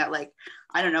showing that like,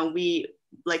 I don't know, we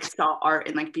like saw art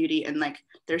and like beauty, and like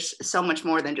there's so much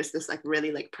more than just this like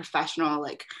really like professional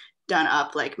like done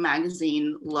up like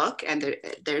magazine look, and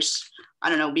there's I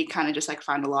don't know, we kind of just like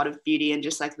find a lot of beauty in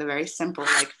just like the very simple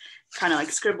like kind of like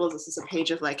scribbles. This is a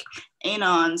page of like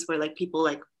anons where like people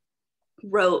like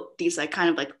wrote these like kind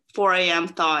of like 4 a.m.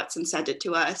 thoughts and sent it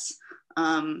to us.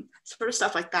 sort of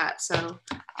stuff like that. So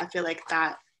I feel like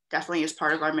that definitely is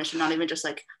part of our mission, not even just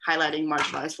like highlighting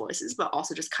marginalized voices, but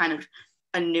also just kind of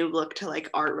a new look to like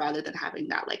art rather than having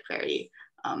that like very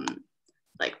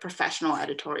like professional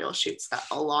editorial shoots. That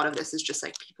a lot of this is just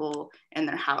like people in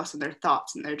their house and their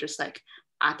thoughts, and they're just like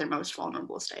at their most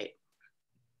vulnerable state.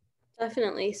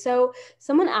 Definitely. So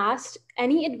someone asked,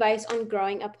 any advice on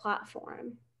growing a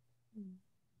platform?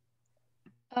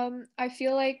 I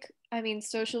feel like, I mean,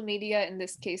 social media in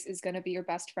this case is going to be your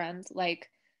best friend. Like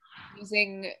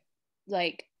using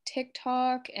like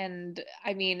TikTok, and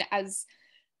as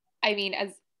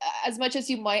much as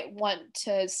you might want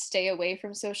to stay away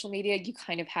from social media, you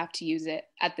kind of have to use it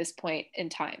at this point in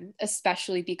time,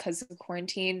 especially because of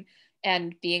quarantine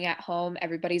and being at home.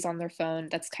 Everybody's on their phone.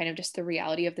 That's kind of just the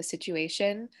reality of the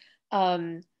situation.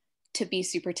 To be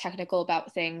super technical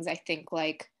about things, I think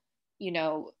like,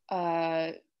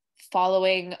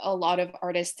 following a lot of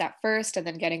artists at first and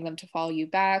then getting them to follow you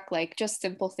back, like just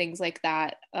simple things like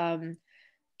that.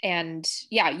 And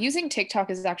yeah, using TikTok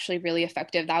is actually really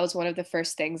effective. That was one of the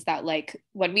first things that, like,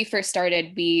 when we first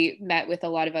started, we met with a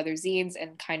lot of other zines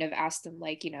and kind of asked them,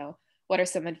 like, what are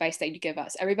some advice that you give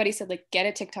us? Everybody said, like, get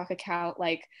a TikTok account,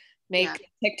 like make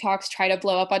TikToks, try to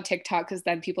blow up on TikTok, because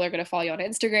then people are going to follow you on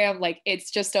Instagram. Like, it's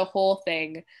just a whole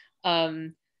thing.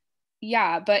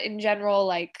 Yeah, but in general,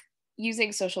 like,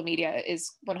 using social media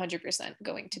is 100%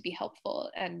 going to be helpful.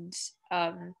 And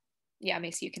yeah,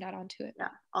 Macy, you can add on to it. Yeah,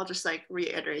 I'll just like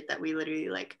reiterate that we literally,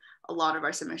 like, a lot of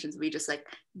our submissions, we just like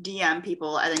DM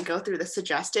people and then go through the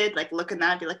suggested, like look in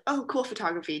that and be like, oh, cool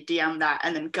photography, DM that,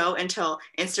 and then go until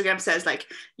Instagram says like,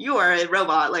 you are a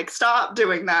robot, like stop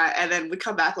doing that. And then we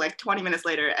come back like 20 minutes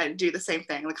later and do the same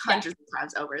thing like hundreds of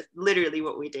times over. Literally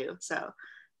what we do. So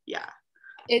yeah.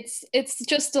 It's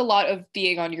just a lot of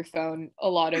being on your phone, a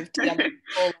lot of DMing,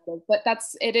 but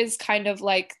it is kind of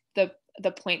like the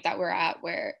point that we're at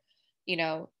where you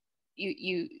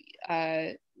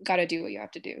got to do what you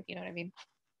have to do. You know what I mean?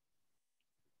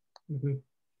 Mm-hmm.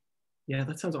 Yeah,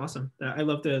 that sounds awesome. I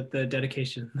love the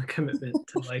dedication, the commitment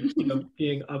to like,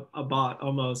 being a bot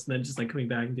almost, and then just like coming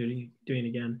back and doing it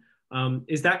again.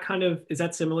 Is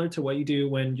that similar to what you do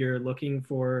when you're looking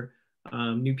for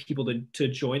new people to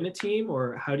join the team,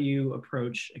 or how do you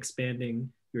approach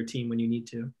expanding your team when you need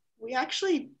to? We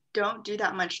actually don't do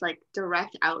that much like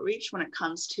direct outreach when it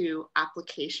comes to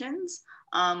applications.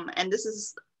 And this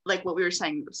is like what we were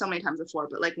saying so many times before,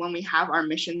 but like when we have our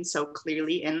mission so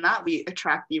clearly in that, we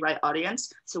attract the right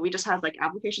audience. So we just have like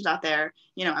applications out there.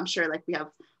 I'm sure like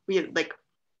we like,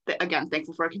 again,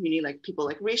 thankful for our community, like people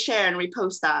like reshare and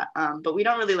repost that. But we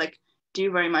don't really like do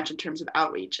very much in terms of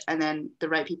outreach, and then the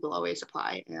right people always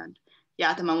apply. And yeah,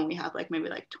 at the moment we have like maybe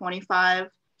like 25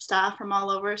 staff from all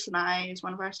over. Sanai is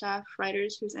one of our staff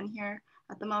writers who's in here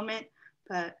at the moment.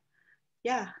 But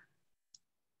yeah,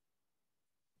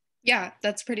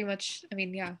 that's pretty much, I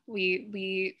mean, yeah,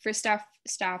 we for staff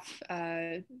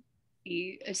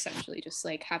we essentially just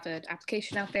like have an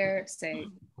application out there, say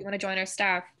you want to join our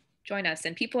staff, join us,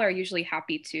 and people are usually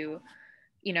happy to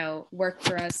work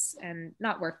for us, and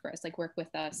not work for us, like work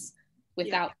with us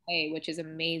without pay, which is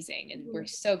amazing, and we're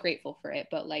so grateful for it.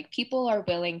 But like people are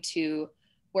willing to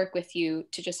work with you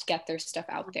to just get their stuff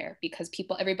out there, because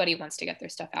everybody wants to get their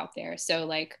stuff out there. So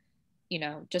like,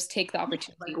 just take the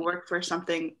opportunity. Like work for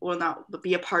something, well, not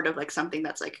be a part of like something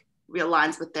that's like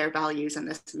realigns with their values and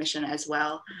this mission as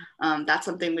well. That's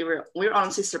something we were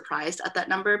honestly surprised at that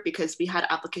number, because we had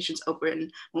applications open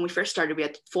when we first started. We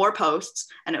had 4 posts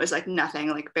and it was like nothing,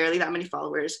 like barely that many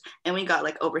followers, and we got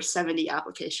like over 70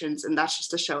 applications. And that's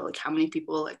just to show like how many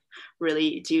people like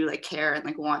really do like care and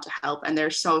like want to help. And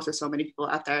there's so many people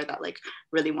out there that like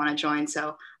really want to join.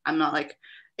 So I'm not like,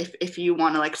 if you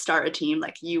want to like start a team,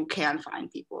 like you can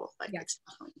find people, like it's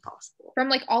definitely possible. From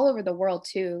like all over the world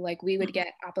too. Like we would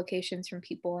get applications from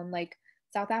people in like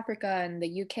South Africa and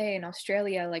the UK and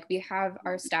Australia. Like we have,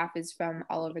 our staff is from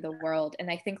all over the world. And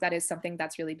I think that is something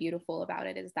that's really beautiful about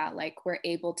it, is that like we're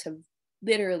able to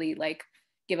literally like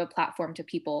give a platform to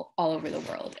people all over the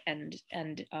world. And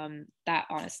that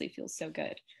honestly feels so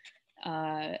good.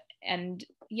 And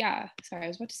yeah, sorry, I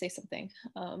was about to say something.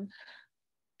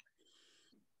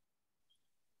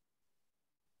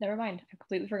 Never mind, I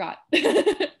completely forgot.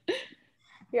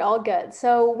 You're all good.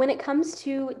 So when it comes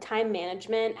to time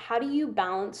management, how do you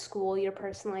balance school, your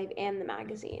personal life, and the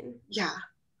magazine? Yeah.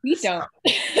 We don't.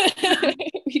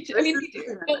 We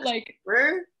do, but like,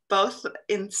 we're both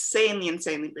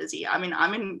insanely busy. I mean,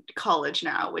 I'm in college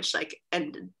now, which like,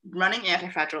 and running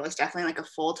Antifragile is definitely like a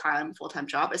full-time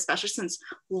job, especially since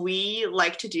we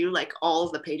like to do like all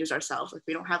of the pages ourselves. Like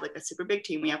we don't have like a super big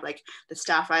team. We have like the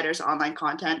staff writers, online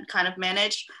content kind of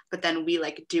managed, but then we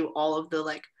like do all of the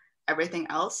like everything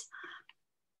else.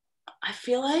 I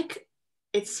feel like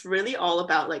it's really all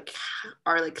about like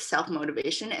our like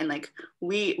self-motivation, and like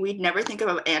we'd never think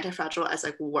about Antifragile as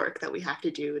like work that we have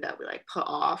to do, that we like put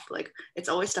off. Like it's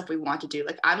always stuff we want to do.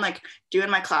 Like I'm like doing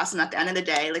my class, and at the end of the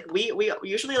day, like we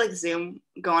usually like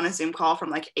go on a Zoom call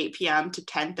from like 8 p.m. to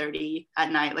 10:30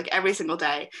 at night, like every single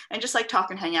day, and just like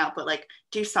talk and hang out, but like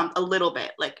do a little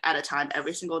bit like at a time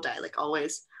every single day, like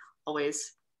always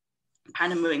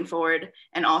kind of moving forward.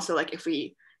 And also like if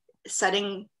we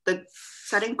setting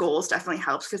goals definitely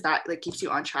helps, because that like keeps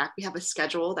you on track. We have a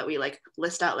schedule that we like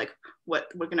list out like what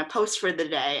we're going to post for the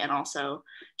day, and also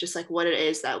just like what it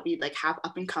is that we like have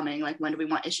up and coming, like when do we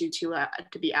want issue 2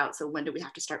 to be out, so when do we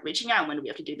have to start reaching out, when do we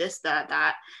have to do this,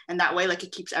 that, and that way like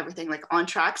it keeps everything like on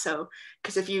track. So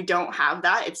because if you don't have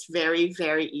that, it's very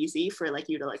easy for like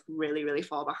you to like really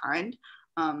fall behind.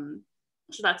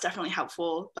 So that's definitely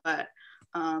helpful. But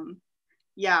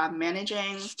yeah,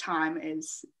 managing time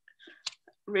is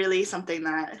really something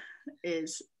that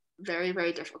is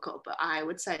very difficult. But I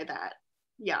would say that,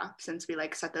 yeah, since we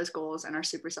like set those goals and are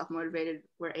super self-motivated,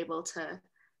 we're able to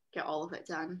get all of it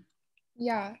done.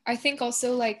 Yeah, I think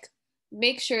also like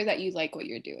make sure that you like what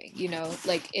you're doing, you know,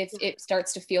 like if it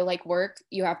starts to feel like work,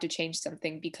 you have to change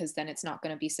something, because then it's not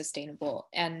going to be sustainable.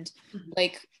 And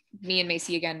like me and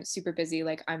Macy, again, super busy.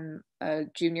 Like I'm a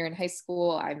junior in high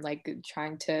school. I'm like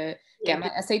trying to get my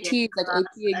SATs, like AP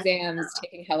exams,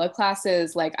 taking hella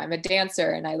classes. Like I'm a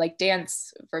dancer, and I like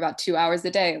dance for about 2 hours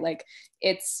a day. Like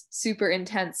it's super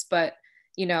intense, but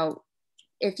you know,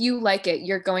 if you like it,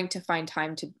 you're going to find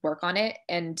time to work on it,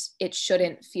 and it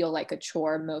shouldn't feel like a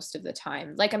chore most of the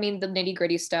time. Like, I mean, the nitty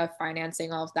gritty stuff,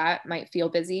 financing, all of that might feel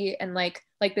busy and like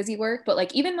busy work, but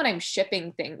like even when I'm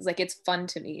shipping things, like it's fun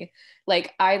to me.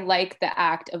 Like I like the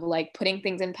act of like putting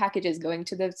things in packages, going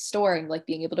to the store, and like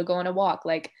being able to go on a walk,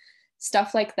 like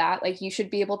stuff like that. Like you should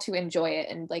be able to enjoy it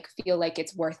and like feel like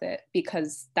it's worth it,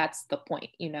 because that's the point,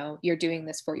 you know, you're doing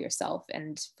this for yourself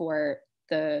and for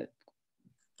the,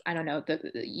 I don't know,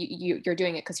 you're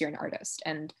doing it because you're an artist,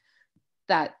 and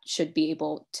that should be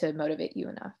able to motivate you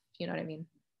enough. You know what I mean?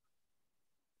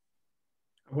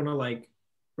 I want to like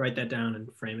write that down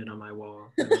and frame it on my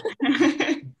wall.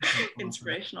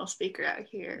 Inspirational speaker out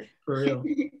here. For real.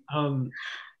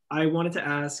 I wanted to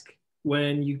ask,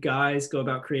 when you guys go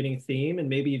about creating a theme, and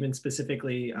maybe even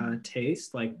specifically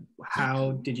taste, like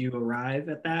how did you arrive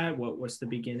at that? What was the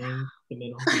beginning, the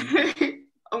middle?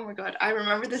 Oh my God, I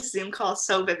remember this Zoom call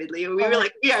so vividly. We were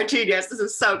like, we are genius. This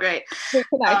is so great. Wait,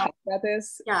 can I talk about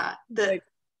this? Yeah. Yeah,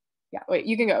 wait,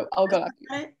 you can go. I'll go after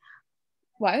you.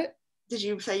 What? Did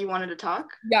you say you wanted to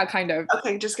talk? Yeah, kind of.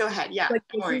 Okay, just go ahead. Yeah, like,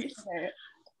 no worries.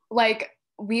 Like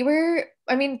we were,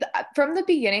 I mean, from the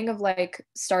beginning of like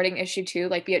starting issue 2,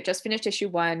 like we had just finished issue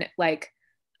 1, like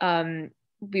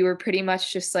we were pretty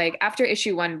much just like, after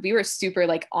issue 1, we were super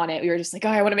like on it. We were just like, oh,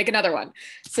 I want to make another one.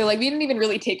 So like we didn't even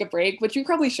really take a break, which we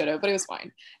probably should have, but it was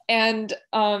fine. And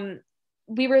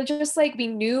we were just like, we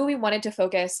knew we wanted to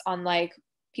focus on like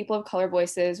people of color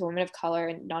voices, women of color,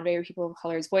 and non-binary people of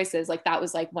color's voices. Like that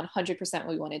was like 100% what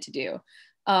we wanted to do.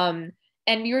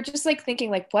 And we were just like thinking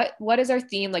like, what is our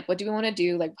theme? Like, what do we want to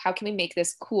do? Like, how can we make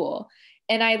this cool?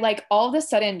 And I like all of a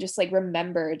sudden just like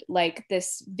remembered like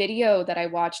this video that I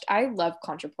watched. I love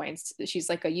ContraPoints. She's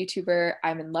like a YouTuber.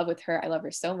 I'm in love with her. I love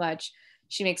her so much.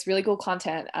 She makes really cool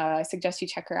content. I suggest you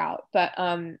check her out. But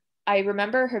I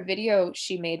remember her video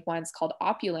she made once called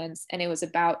Opulence, and it was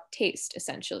about taste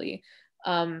essentially.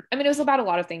 I mean, it was about a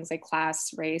lot of things like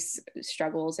class, race,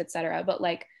 struggles, etc. But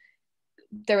like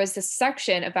there was this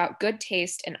section about good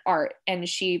taste and art, and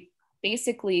she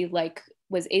basically like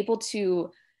was able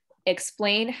to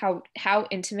explain how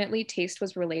intimately taste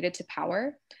was related to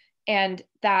power. And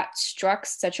that struck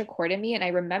such a chord in me. And I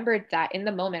remembered that in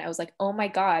the moment, I was like, oh my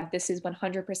God, this is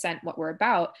 100% what we're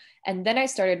about. And then I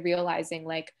started realizing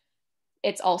like,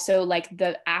 it's also like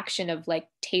the action of like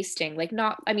tasting, like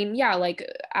not, I mean, yeah, like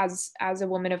as a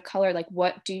woman of color, like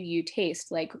what do you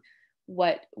taste? Like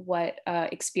what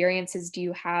experiences do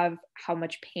you have? How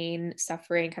much pain,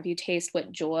 suffering have you tasted?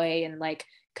 What joy and like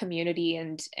community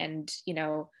and you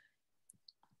know,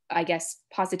 I guess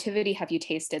positivity have you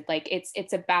tasted? Like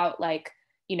it's about like,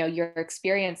 you know, your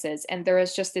experiences. And there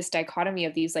was just this dichotomy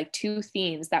of these like two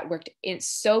themes that worked in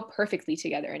so perfectly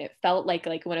together. And it felt like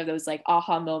one of those like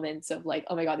aha moments of like,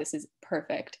 oh my God, this is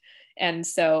perfect. And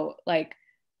so like,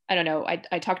 I don't know,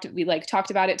 we like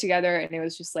talked about it together, and it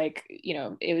was just like, you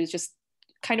know, it was just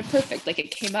kind of perfect. Like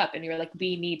it came up and you were like,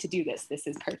 we need to do this. This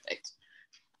is perfect.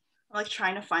 I'm like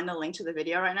trying to find the link to the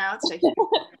video right now. It's taking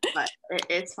but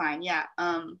it's fine. Yeah.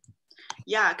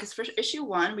 Yeah, because for issue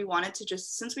 1, we wanted to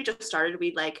just, since we just started,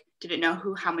 we like didn't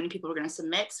know how many people were going to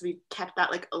submit. So we kept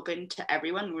that like open to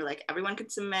everyone. We were like, everyone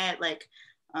could submit, like,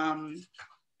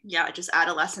 yeah, just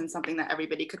adolescence, something that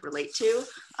everybody could relate to.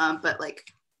 But like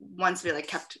once we like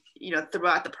kept, you know,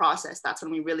 throughout the process, that's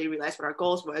when we really realized what our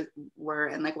goals were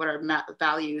and like what our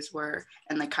values were,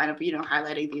 and like kind of, you know,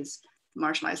 highlighting these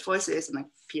marginalized voices and like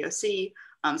POC.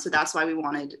 So that's why we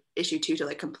wanted issue 2 to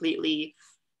like completely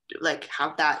like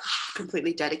have that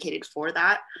completely dedicated for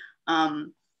that.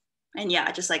 And yeah,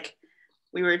 just like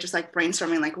we were just like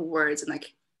brainstorming like words and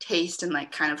like taste and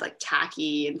like kind of like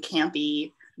tacky and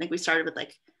campy. I think we started with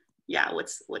like, yeah,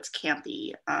 what's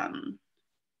campy, and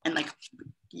like,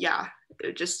 yeah,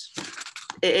 it just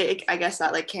I guess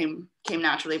that like came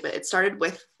naturally, but it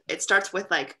starts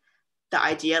with like the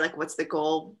idea, like what's the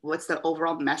goal, what's the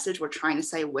overall message we're trying to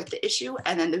say with the issue,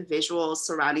 and then the visuals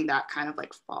surrounding that kind of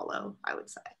like follow, I would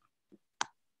say.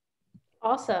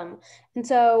 Awesome. And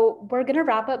so we're going to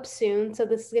wrap up soon. So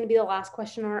this is going to be the last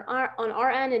question on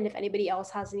our end. And if anybody else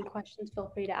has any questions,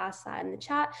 feel free to ask that in the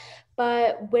chat.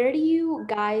 But where do you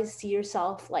guys see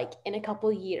yourself like in a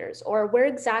couple years, or where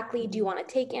exactly do you want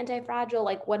to take Antifragile?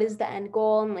 Like what is the end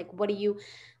goal, and like what do you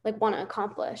like want to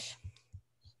accomplish?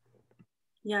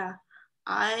 Yeah,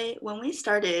 when we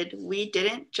started, we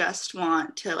didn't just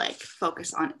want to like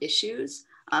focus on issues,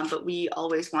 but we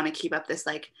always want to keep up this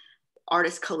like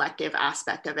artist collective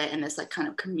aspect of it, and this like kind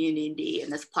of community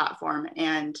and this platform.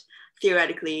 And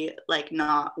theoretically, like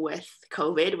not with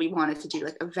COVID, we wanted to do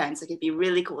like events. Like it'd be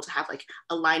really cool to have like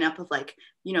a lineup of like,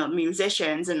 you know,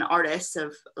 musicians and artists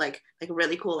of like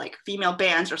really cool like female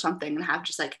bands or something, and have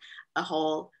just like a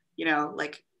whole, you know,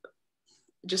 like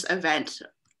just event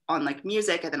on like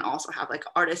music, and then also have like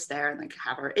artists there and like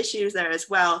have our issues there as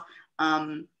well.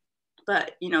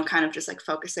 But you know, kind of just like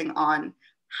focusing on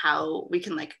how we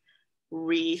can like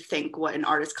rethink what an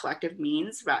artist collective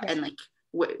means, right? And like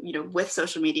you know, with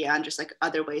social media and just like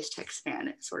other ways to expand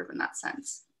it, sort of in that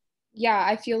sense. Yeah,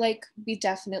 I feel like we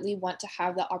definitely want to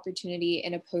have the opportunity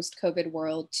in a post-COVID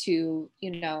world to,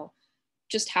 you know,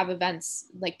 just have events.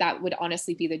 Like that would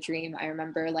honestly be the dream. I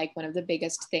remember like one of the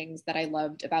biggest things that I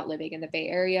loved about living in the Bay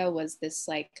Area was this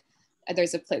like,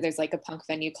 there's like a punk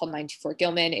venue called 94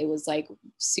 Gilman. It was like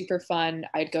super fun.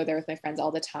 I'd go there with my friends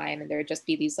all the time, and there would just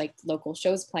be these like local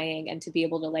shows playing, and to be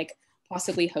able to like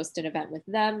possibly host an event with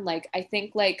them. Like I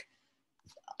think like,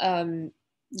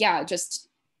 yeah, just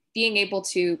being able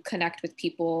to connect with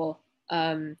people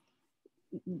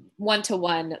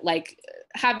one-to-one, like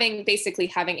having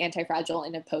Antifragile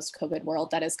in a post-COVID world,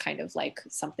 that is kind of like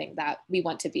something that we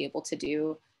want to be able to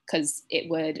do, because it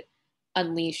would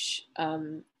unleash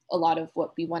a lot of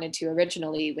what we wanted to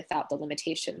originally without the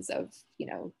limitations of, you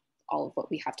know, all of what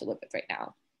we have to live with right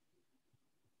now.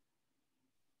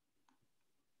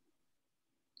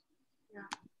 Yeah.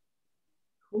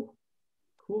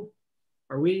 Cool.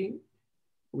 Are we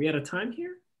out of time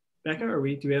here, Becca? Do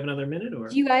we have another minute, or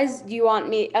Do you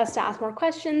want us to ask more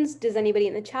questions? Does anybody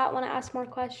in the chat want to ask more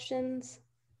questions?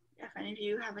 Yeah, if any of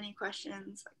you have any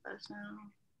questions, like, let us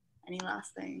know. Any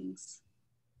last things?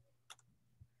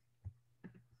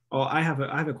 Oh, I have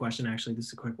a question, actually. This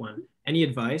is a quick one. Any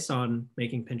advice on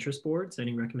making Pinterest boards?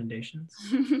 Any recommendations?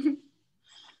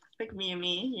 Like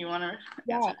me, you want to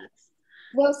answer this?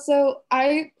 Well, so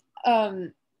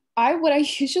what I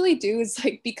usually do is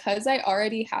like, because I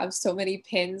already have so many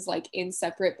pins like in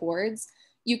separate boards,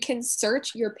 you can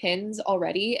search your pins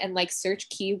already and like search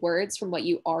keywords from what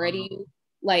you already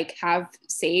like have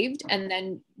saved, and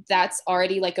then that's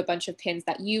already like a bunch of pins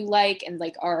that you like and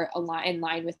like are in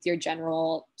line with your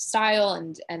general style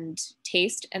and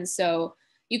taste. And so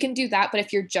you can do that. But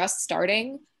if you're just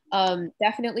starting,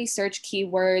 definitely search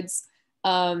keywords,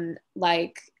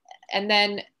 like, and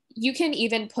then you can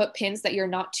even put pins that you're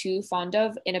not too fond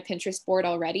of in a Pinterest board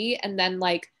already, and then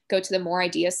like go to the more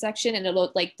ideas section, and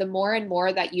it'll like, the more and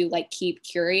more that you like keep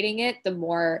curating it, the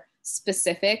more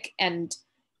specific and,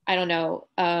 I don't know,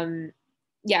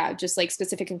 yeah, just like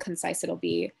specific and concise it'll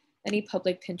be. Any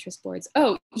public Pinterest boards?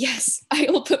 Oh yes, I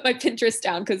will put my Pinterest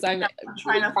down because I'm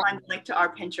trying to find a link to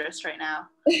our Pinterest right now.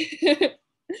 Do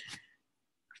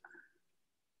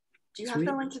you have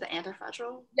the link to the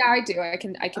Antifragile? Yeah, I do. I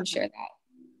can okay. Share that.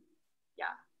 Yeah.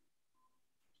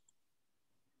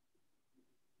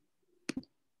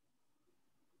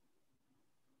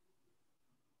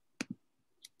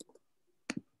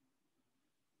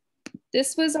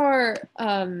 This was our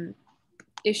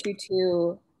issue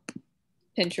 2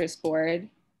 Pinterest board.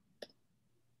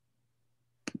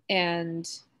 And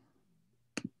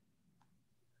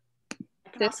I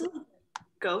can also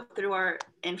go through our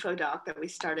info doc that we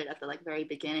started at the like very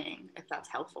beginning, if that's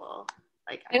helpful.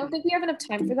 Like I don't think we have enough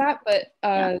time for that, but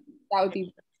that would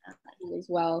be as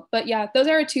well. But yeah, those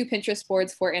are our 2 Pinterest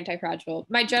boards for Antifragile.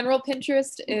 My general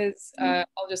Pinterest is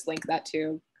I'll just link that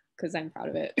too because I'm proud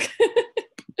of it.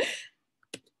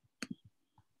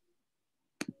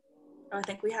 I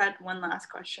think we had one last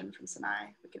question from Sinai.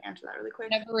 We can answer that really quick.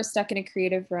 Whenever we're stuck in a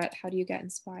creative rut, how do you get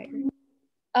inspired?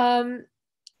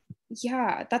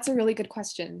 Yeah, that's a really good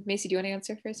question. Macy, do you want to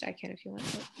answer first? I can if you want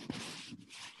to.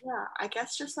 Yeah, I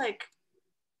guess just like,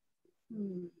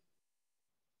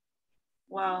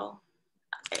 well,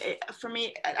 for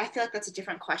me, I feel like that's a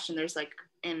different question. There's like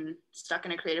stuck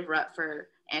in a creative rut for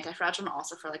Antifragile and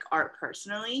also for like art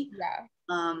personally. Yeah.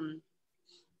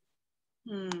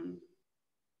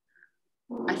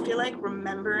 I feel like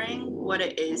remembering what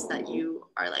it is that you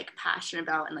are like passionate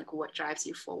about and like what drives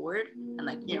you forward, and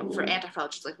like, you know, for Antifragile,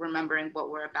 just like remembering what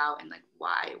we're about and like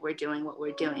why we're doing what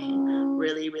we're doing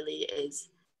really is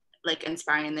like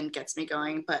inspiring and then gets me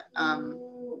going. But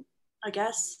I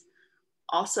guess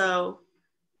also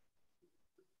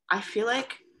I feel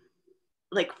like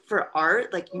for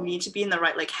art, like you need to be in the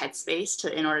right like headspace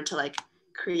in order to like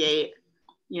create,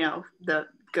 you know, the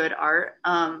good art.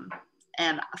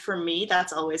 And for me,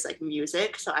 that's always like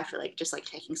music. So I feel like just like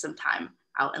taking some time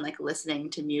out and like listening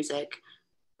to music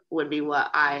would be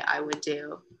what I would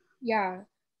do. Yeah.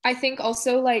 I think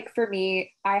also like for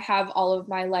me, I have all of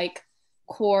my like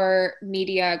core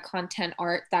media content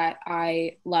art that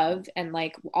I love and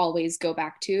like always go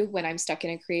back to when I'm stuck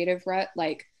in a creative rut,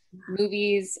 like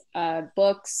movies,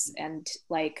 books, and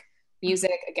like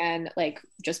music, again, like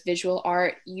just visual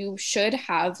art. You should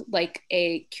have like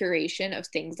a curation of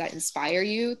things that inspire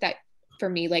you. That for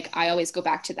me, like I always go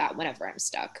back to that whenever I'm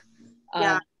stuck.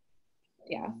 Yeah.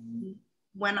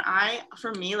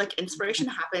 For me, like inspiration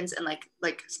happens in like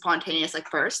spontaneous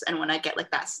like bursts, and when I get like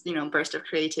that, you know, burst of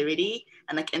creativity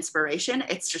and like inspiration,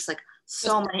 it's just like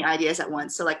so many ideas at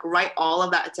once. So like write all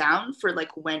of that down for like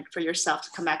for yourself to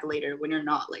come back later when you're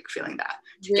not like feeling that.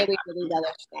 Really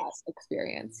relish that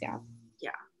experience. Yeah.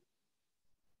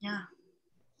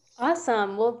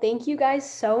 Awesome. Well, thank you guys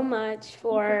so much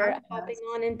for hopping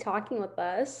on and talking with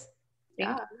us.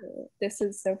 Thank you. This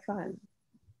is so fun.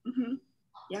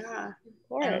 Yeah.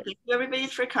 And thank you everybody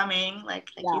for coming. Like,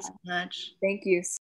 thank you so much. Thank you.